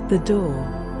then locked the door,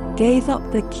 gave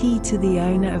up the key to the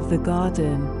owner of the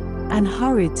garden, and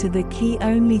hurried to the quay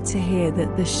only to hear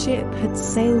that the ship had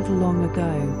sailed long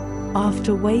ago,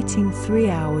 after waiting 3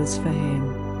 hours for him.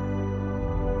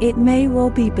 It may well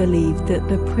be believed that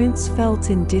the prince felt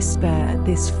in despair at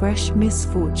this fresh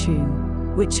misfortune,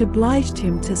 which obliged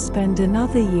him to spend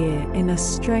another year in a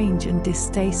strange and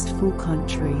distasteful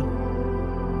country.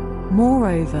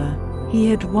 Moreover, he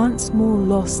had once more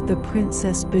lost the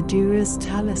Princess Badoura's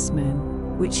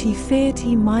talisman, which he feared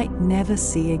he might never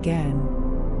see again.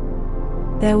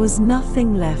 There was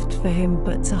nothing left for him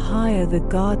but to hire the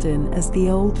garden as the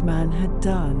old man had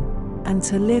done, and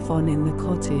to live on in the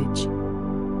cottage.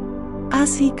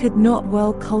 As he could not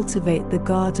well cultivate the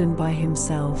garden by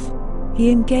himself, he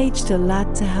engaged a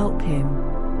lad to help him,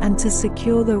 and to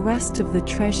secure the rest of the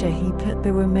treasure he put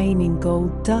the remaining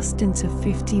gold dust into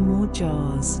 50 more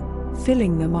jars,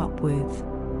 filling them up with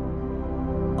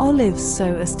olives so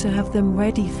as to have them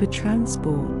ready for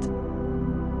transport.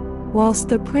 Whilst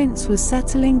the prince was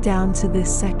settling down to this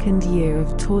second year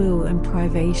of toil and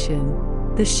privation,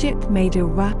 the ship made a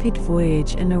rapid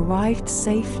voyage and arrived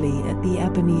safely at the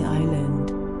Ebony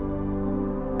Island.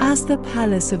 As the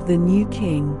palace of the new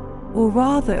king, or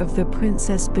rather of the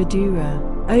Princess Badoura,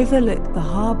 overlooked the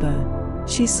harbor,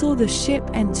 she saw the ship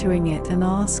entering it and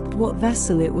asked what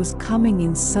vessel it was coming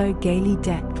in so gaily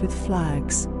decked with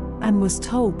flags, and was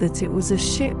told that it was a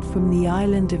ship from the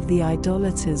island of the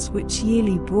idolaters which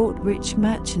yearly brought rich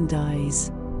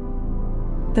merchandise.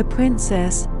 The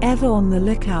princess, ever on the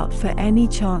lookout for any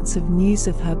chance of news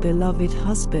of her beloved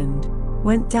husband,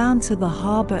 went down to the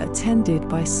harbor attended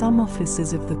by some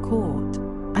officers of the court,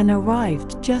 and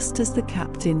arrived just as the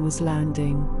captain was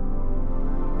landing.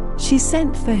 She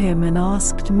sent for him and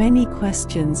asked many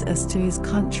questions as to his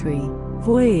country,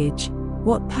 voyage,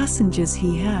 what passengers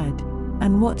he had,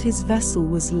 and what his vessel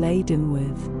was laden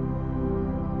with.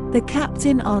 The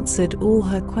captain answered all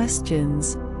her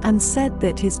questions, and said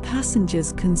that his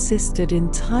passengers consisted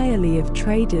entirely of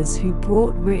traders who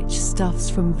brought rich stuffs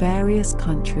from various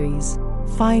countries,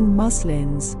 fine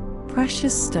muslins,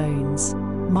 precious stones,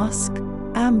 musk,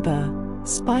 amber,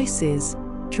 spices,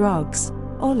 drugs,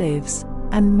 olives,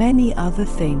 and many other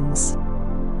things.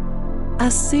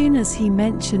 As soon as he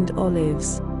mentioned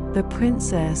olives, the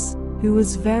princess, who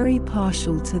was very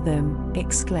partial to them,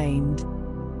 exclaimed,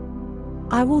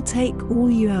 "I will take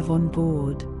all you have on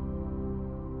board.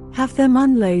 Have them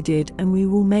unloaded and we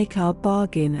will make our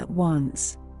bargain at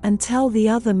once, and tell the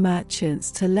other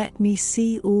merchants to let me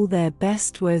see all their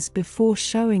best wares before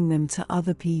showing them to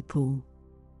other people."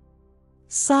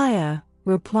 "Sire,"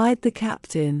 replied the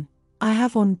captain, "I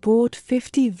have on board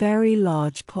 50 very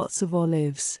large pots of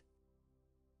olives.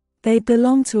 They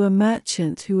belong to a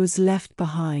merchant who was left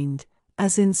behind,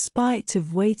 as in spite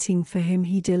of waiting for him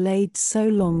he delayed so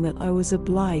long that I was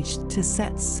obliged to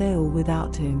set sail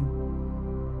without him."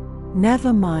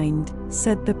 "Never mind,"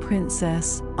 said the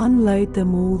princess, "unload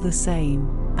them all the same,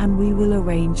 and we will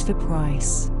arrange the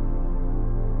price."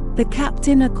 The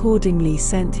captain accordingly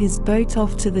sent his boat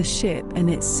off to the ship, and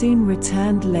it soon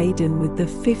returned laden with the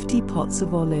 50 pots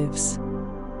of olives.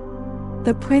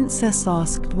 The princess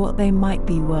asked what they might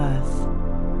be worth.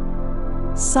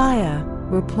 "Sire,"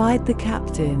 replied the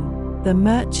captain, "the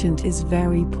merchant is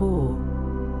very poor.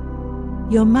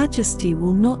 Your Majesty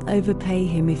will not overpay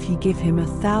him if you give him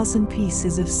 1,000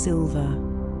 pieces of silver.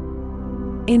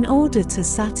 In order to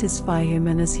satisfy him,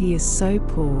 and as he is so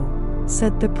poor,"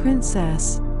 said the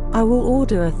princess, "I will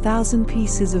order 1,000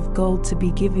 pieces of gold to be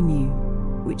given you,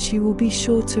 which you will be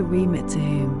sure to remit to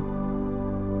him."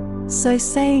 So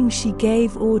saying, she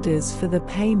gave orders for the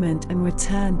payment and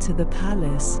returned to the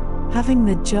palace, having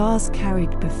the jars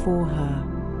carried before her.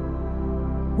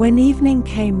 When evening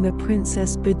came, the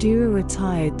Princess Badoura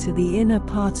retired to the inner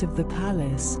part of the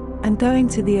palace, and going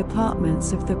to the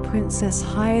apartments of the Princess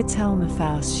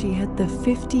Hayatalnefous, she had the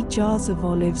 50 jars of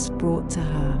olives brought to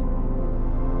her.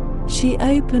 She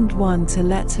opened one to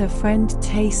let her friend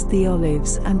taste the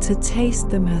olives and to taste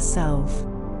them herself,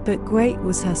 but great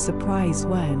was her surprise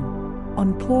when,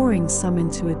 on pouring some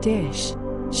into a dish,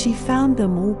 she found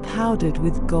them all powdered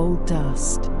with gold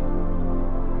dust.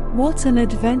 "What an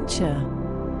adventure!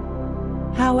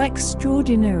 How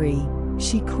extraordinary!"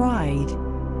 she cried.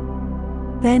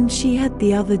 Then she had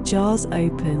the other jars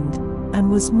opened, and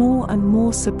was more and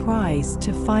more surprised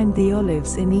to find the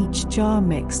olives in each jar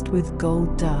mixed with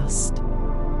gold dust.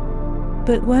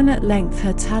 But when at length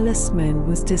her talisman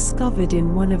was discovered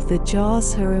in one of the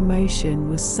jars, her emotion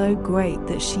was so great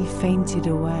that she fainted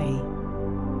away.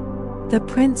 The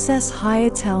Princess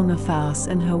Hayatalnefous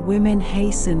and her women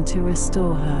hastened to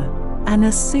restore her, and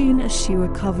as soon as she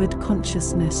recovered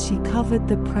consciousness, she covered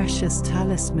the precious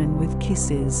talisman with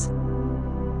kisses.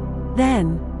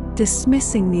 Then,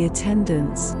 dismissing the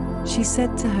attendants, she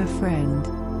said to her friend,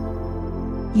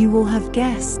 "You will have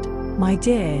guessed, my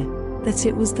dear, that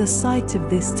it was the sight of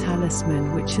this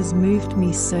talisman which has moved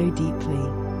me so deeply.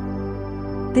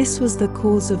 This was the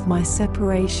cause of my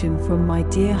separation from my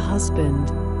dear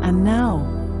husband, and now,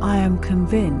 I am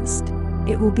convinced,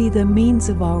 it will be the means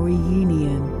of our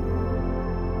reunion."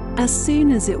 As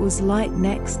soon as it was light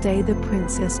next day, the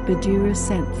Princess Badoura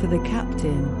sent for the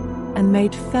captain, and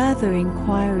made further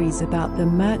inquiries about the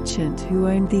merchant who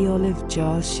owned the olive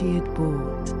jars she had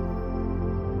bought.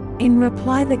 In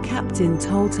reply, the captain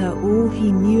told her all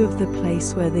he knew of the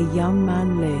place where the young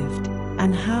man lived,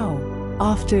 and how,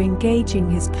 after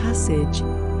engaging his passage,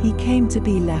 he came to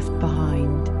be left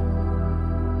behind.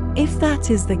 "If that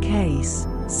is the case,"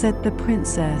 said the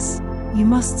princess, "you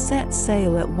must set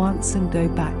sail at once and go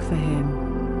back for him.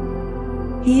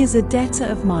 He is a debtor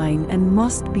of mine and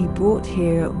must be brought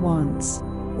here at once,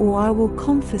 or I will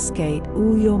confiscate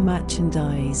all your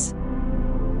merchandise.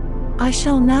 I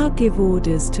shall now give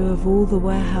orders to have all the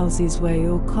warehouses where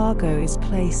your cargo is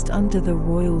placed under the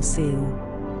royal seal,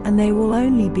 and they will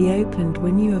only be opened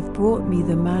when you have brought me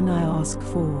the man I ask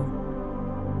for.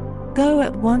 Go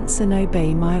at once and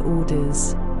obey my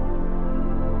orders."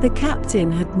 The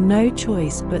captain had no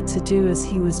choice but to do as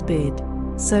he was bid,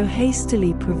 so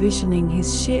hastily provisioning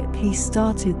his ship, he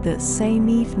started that same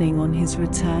evening on his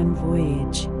return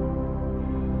voyage.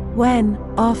 When,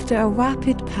 after a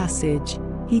rapid passage,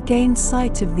 he gained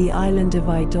sight of the island of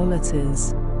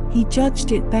idolaters, he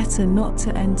judged it better not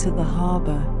to enter the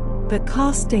harbor, but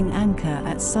casting anchor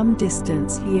at some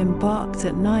distance, he embarked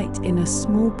at night in a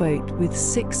small boat with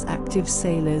 6 active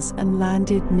sailors and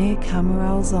landed near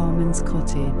Cameral Zaman's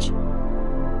cottage.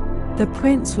 The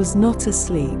prince was not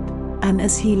asleep, and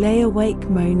as he lay awake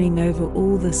moaning over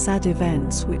all the sad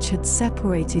events which had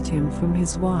separated him from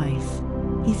his wife,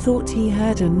 he thought he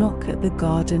heard a knock at the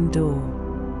garden door.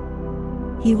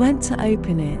 He went to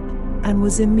open it, and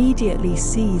was immediately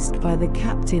seized by the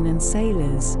captain and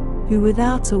sailors, who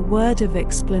without a word of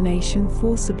explanation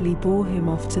forcibly bore him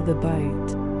off to the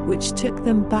boat, which took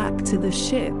them back to the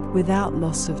ship without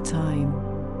loss of time.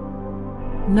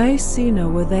 No sooner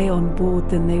were they on board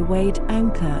than they weighed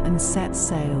anchor and set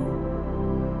sail.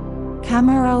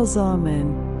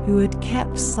 Camaralzaman, who had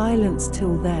kept silence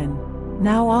till then,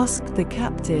 now asked the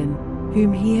captain,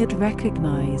 whom he had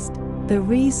recognized, the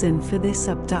reason for this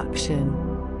abduction.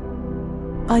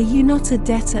 "Are you not a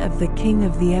debtor of the king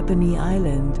of the Ebony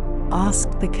Island?"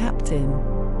 asked the captain.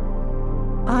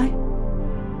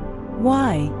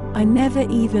 Why, I never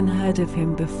even heard of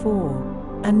him before,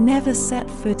 and never set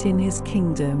foot in his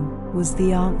kingdom," was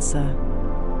the answer.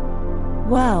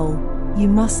 "Well, you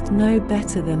must know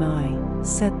better than I,"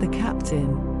 said the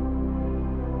captain.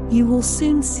 "You will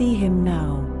soon see him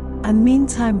now, and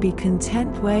meantime be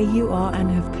content where you are and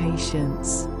have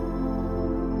patience."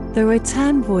 The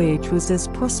return voyage was as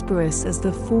prosperous as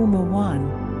the former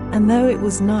one, and though it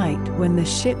was night when the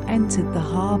ship entered the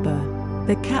harbor,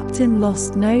 the captain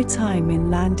lost no time in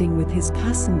landing with his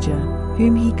passenger,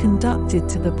 whom he conducted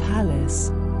to the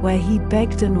palace, where he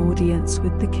begged an audience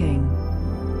with the king.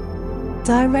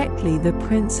 Directly the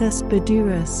Princess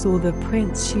Badura saw the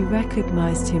prince, she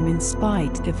recognized him in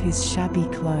spite of his shabby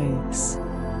clothes.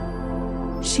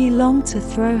 She longed to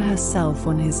throw herself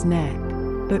on his neck,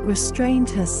 but restrained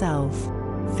herself,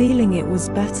 feeling it was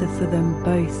better for them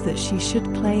both that she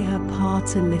should play her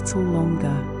part a little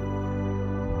longer.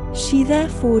 She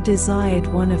therefore desired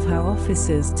one of her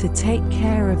officers to take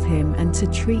care of him and to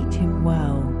treat him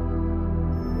well.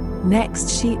 Next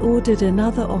she ordered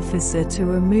another officer to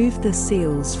remove the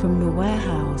seals from the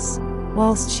warehouse,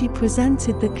 whilst she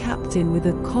presented the captain with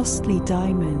a costly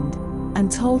diamond, and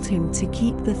told him to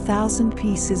keep the 1,000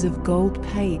 pieces of gold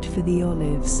paid for the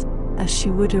olives, as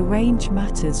she would arrange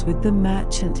matters with the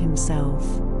merchant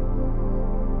himself.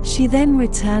 She then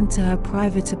returned to her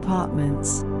private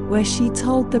apartments, where she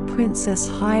told the Princess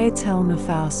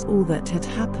Hayetelnefous all that had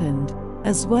happened,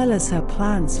 as well as her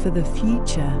plans for the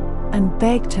future, and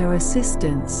begged her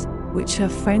assistance, which her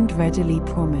friend readily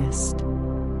promised.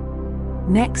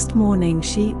 Next morning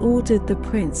she ordered the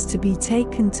prince to be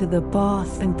taken to the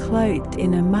bath and clothed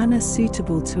in a manner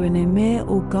suitable to an emir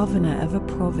or governor of a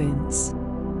province.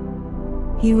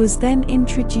 He was then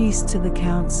introduced to the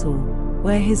council,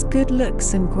 where his good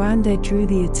looks and grandeur drew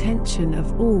the attention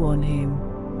of all on him.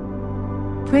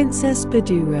 Princess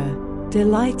Badura,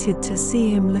 delighted to see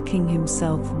him looking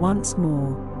himself once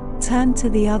more, turned to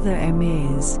the other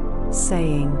emirs,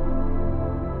 saying,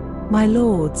 "My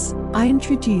lords, I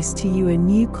introduce to you a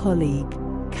new colleague,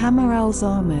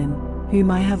 Camaralzaman,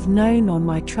 whom I have known on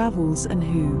my travels and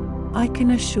who, I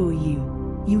can assure you,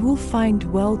 you will find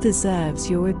well deserves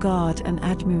your regard and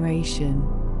admiration."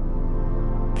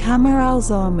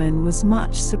 Camaralzaman was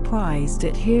much surprised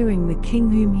at hearing the king,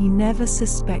 whom he never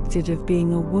suspected of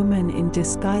being a woman in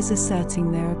disguise,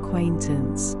 asserting their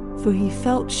acquaintance, for he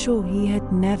felt sure he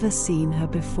had never seen her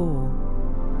before.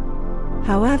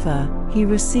 However, he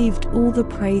received all the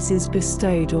praises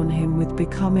bestowed on him with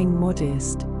becoming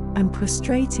modest, and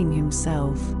prostrating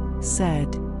himself,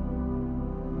 said,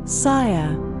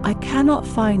 "Sire, I cannot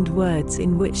find words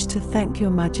in which to thank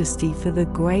your majesty for the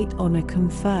great honor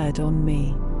conferred on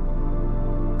me.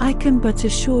 I can but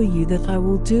assure you that I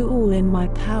will do all in my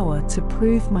power to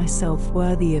prove myself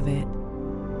worthy of it."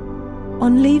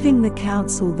 On leaving the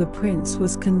council, the prince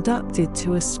was conducted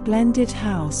to a splendid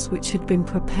house which had been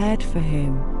prepared for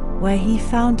him, where he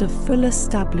found a full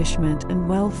establishment and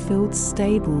well-filled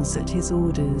stables at his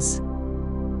orders.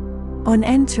 On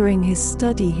entering his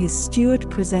study, his steward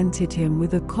presented him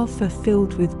with a coffer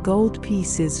filled with gold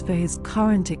pieces for his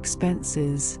current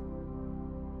expenses.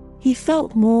 He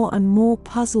felt more and more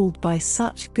puzzled by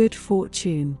such good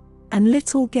fortune, and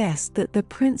little guessed that the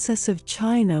Princess of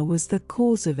China was the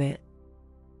cause of it.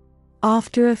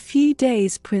 After a few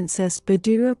days, Princess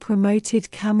Badura promoted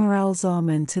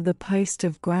Camaralzaman to the post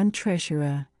of Grand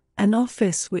Treasurer, an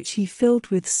office which he filled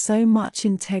with so much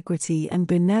integrity and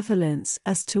benevolence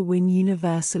as to win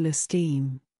universal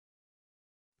esteem.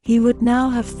 He would now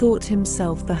have thought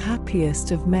himself the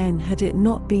happiest of men had it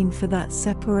not been for that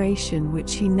separation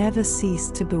which he never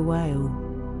ceased to bewail.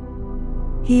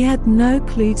 He had no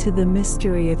clue to the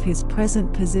mystery of his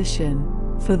present position,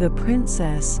 for the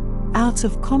princess, out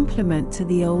of compliment to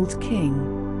the old king,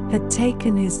 had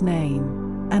taken his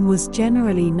name, and was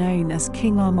generally known as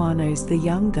King Armanos the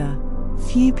Younger.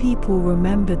 Few people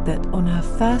remembered that on her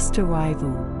first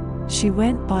arrival, she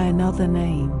went by another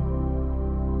name.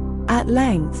 At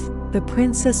length, the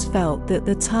princess felt that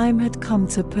the time had come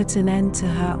to put an end to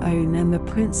her own and the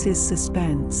prince's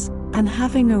suspense, and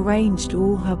having arranged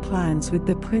all her plans with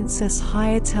the Princess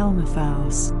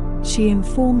Hayetelnefous, she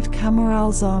informed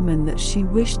Camaralzaman that she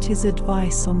wished his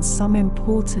advice on some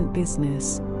important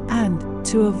business, and,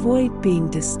 to avoid being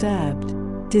disturbed,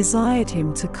 desired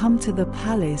him to come to the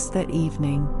palace that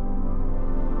evening.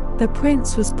 The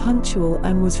prince was punctual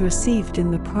and was received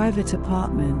in the private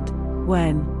apartment.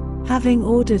 When, having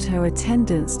ordered her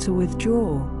attendants to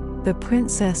withdraw, the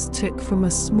princess took from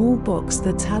a small box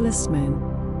the talisman,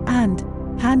 and,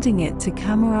 handing it to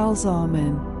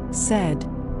Camaralzaman, said,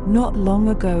 "Not long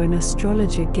ago an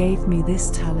astrologer gave me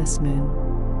this talisman.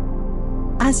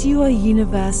 As you are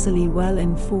universally well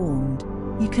informed,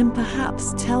 you can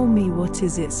perhaps tell me what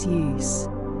is its use."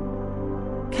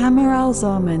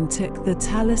 Camaralzaman took the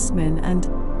talisman and,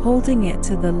 holding it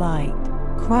to the light,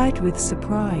 cried with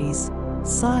surprise,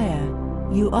 "Sire,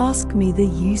 you ask me the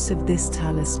use of this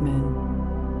talisman.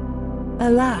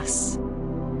 Alas!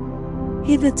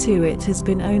 Hitherto it has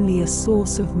been only a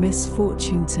source of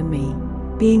misfortune to me,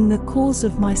 being the cause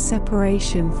of my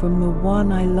separation from the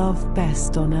one I love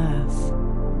best on earth.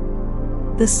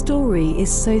 The story is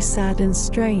so sad and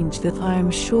strange that I am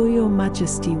sure your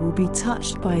Majesty will be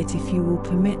touched by it if you will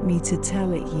permit me to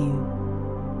tell it you."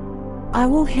 "I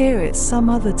will hear it some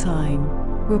other time,"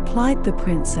 replied the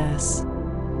princess.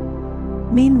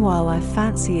 "Meanwhile I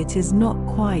fancy it is not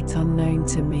quite unknown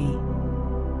to me.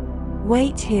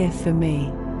 Wait here for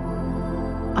me.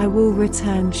 I will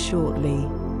return shortly."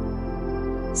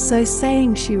 So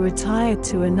saying, she retired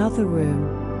to another room,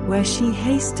 where she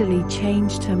hastily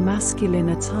changed her masculine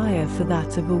attire for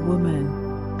that of a woman,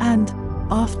 and,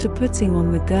 after putting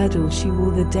on the girdle she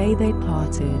wore the day they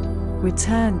parted,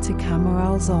 returned to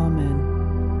Camaralzaman.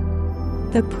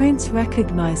 The prince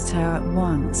recognized her at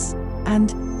once,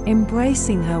 and,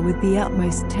 embracing her with the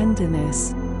utmost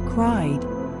tenderness, cried,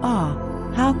 "Ah,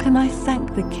 how can I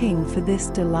thank the king for this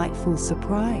delightful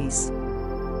surprise?"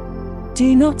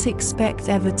 "Do not expect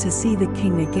ever to see the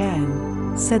king again,"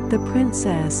 said the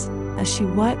princess, as she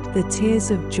wiped the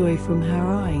tears of joy from her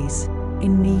eyes.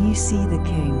 "In me you see the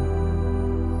king.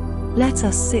 Let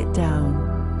us sit down,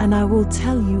 and I will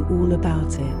tell you all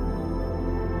about it."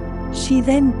 She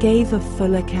then gave a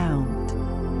full account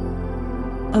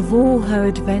of all her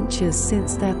adventures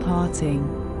since their parting,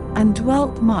 and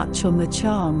dwelt much on the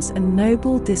charms and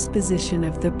noble disposition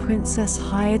of the Princess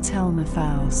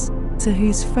Hayetelnefous, to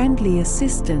whose friendly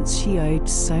assistance she owed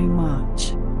so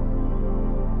much.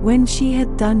 When she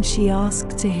had done, she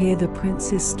asked to hear the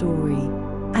prince's story,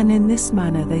 and in this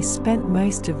manner they spent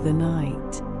most of the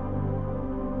night.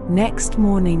 Next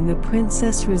morning the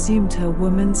princess resumed her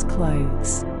woman's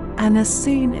clothes, and as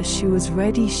soon as she was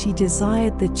ready she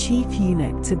desired the chief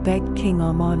eunuch to beg King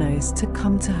Armanos to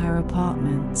come to her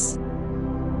apartments.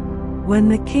 When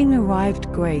the king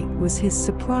arrived, great was his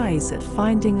surprise at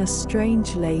finding a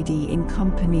strange lady in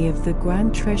company of the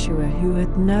grand treasurer, who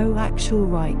had no actual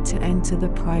right to enter the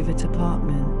private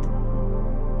apartment.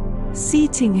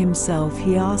 Seating himself,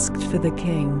 he asked for the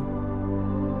king.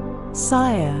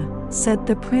 "Sire," said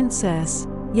the princess,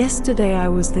 "yesterday I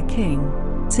was the king.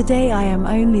 Today I am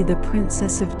only the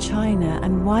Princess of China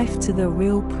and wife to the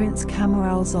real Prince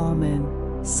Camaralzaman,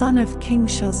 son of King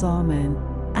Shahzaman,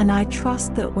 and I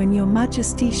trust that when your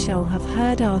Majesty shall have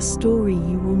heard our story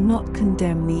you will not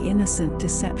condemn the innocent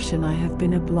deception I have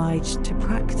been obliged to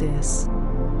practice."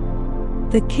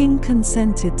 The king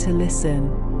consented to listen,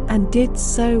 and did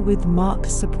so with marked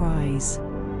surprise.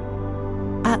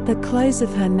 At the close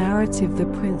of her narrative the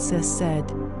princess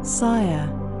said, "Sire,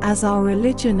 as our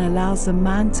religion allows a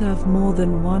man to have more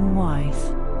than one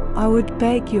wife, I would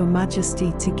beg your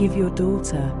Majesty to give your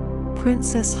daughter,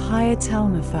 Princess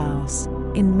Hayetelnefous,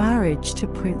 in marriage to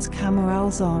Prince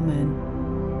Camaralzaman.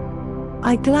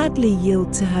 I gladly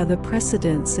yield to her the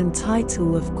precedence and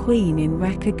title of queen in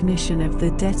recognition of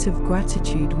the debt of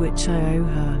gratitude which I owe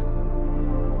her."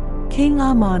 King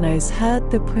Armanos heard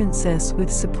the princess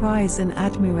with surprise and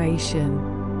admiration.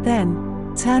 Then,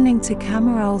 turning to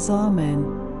Camaralzaman,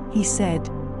 he said,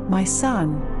 "My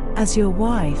son, as your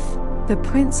wife, the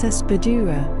Princess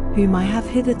Badura, whom I have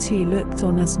hitherto looked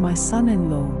on as my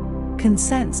son-in-law,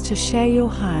 consents to share your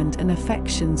hand and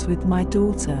affections with my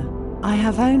daughter. I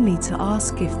have only to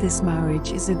ask if this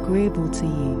marriage is agreeable to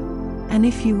you, and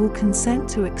if you will consent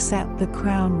to accept the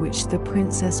crown which the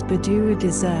Princess Badura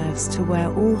deserves to wear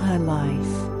all her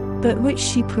life, but which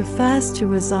she prefers to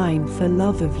resign for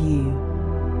love of you."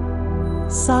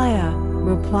 "Sire,"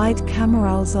 replied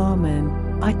Camaralzaman,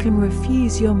 "I can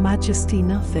refuse your Majesty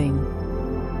nothing."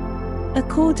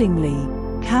 Accordingly,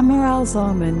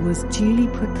 Camaralzaman was duly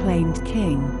proclaimed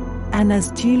king, and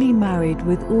as duly married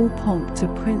with all pomp to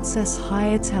Princess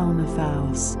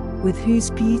Hayetelnefous, with whose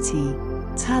beauty,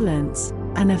 talents,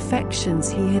 and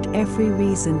affections he had every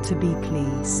reason to be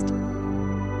pleased.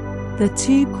 The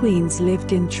two queens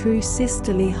lived in true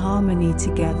sisterly harmony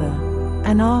together,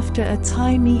 and after a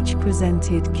time each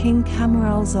presented King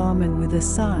Camaralzaman with a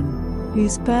son,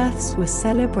 whose births were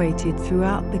celebrated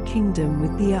throughout the kingdom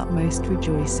with the utmost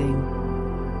rejoicing.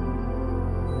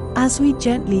 As we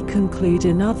gently conclude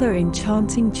another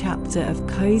enchanting chapter of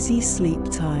cozy sleep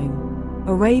time,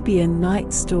 Arabian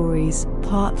Night Stories,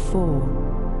 Part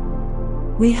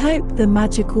 4. We hope the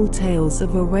magical tales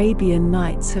of Arabian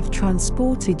Nights have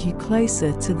transported you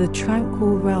closer to the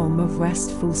tranquil realm of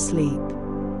restful sleep.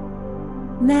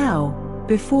 Now,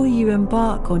 before you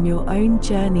embark on your own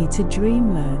journey to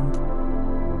dreamland,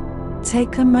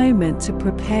 take a moment to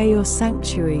prepare your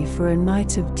sanctuary for a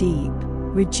night of deep,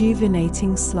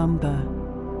 rejuvenating slumber.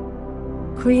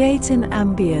 Create an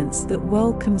ambience that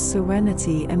welcomes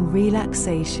serenity and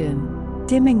relaxation,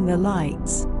 dimming the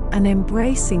lights, and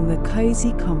embracing the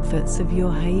cozy comforts of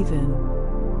your haven.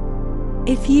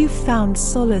 If you've found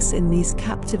solace in these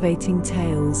captivating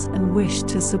tales and wish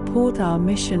to support our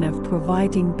mission of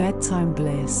providing bedtime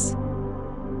bliss,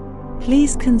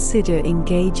 please consider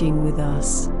engaging with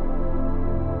us.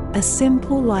 A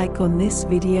simple like on this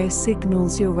video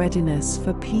signals your readiness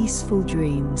for peaceful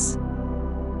dreams.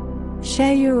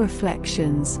 Share your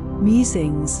reflections,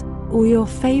 musings, or your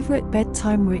favorite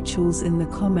bedtime rituals in the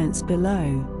comments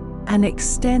below, and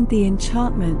extend the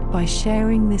enchantment by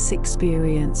sharing this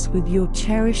experience with your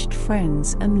cherished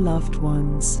friends and loved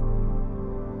ones.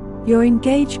 Your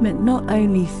engagement not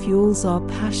only fuels our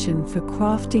passion for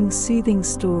crafting soothing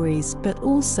stories but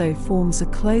also forms a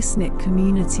close-knit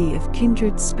community of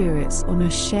kindred spirits on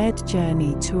a shared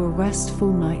journey to a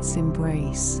restful night's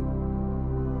embrace.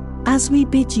 As we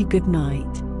bid you good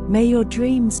night, may your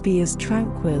dreams be as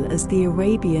tranquil as the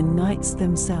Arabian Nights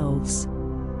themselves.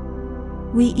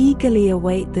 We eagerly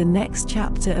await the next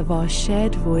chapter of our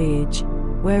shared voyage,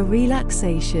 where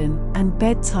relaxation and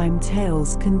bedtime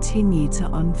tales continue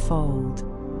to unfold.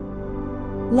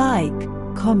 Like,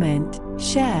 comment,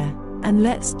 share, and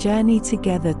let's journey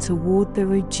together toward the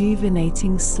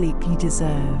rejuvenating sleep you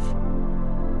deserve.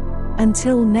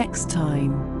 Until next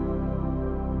time.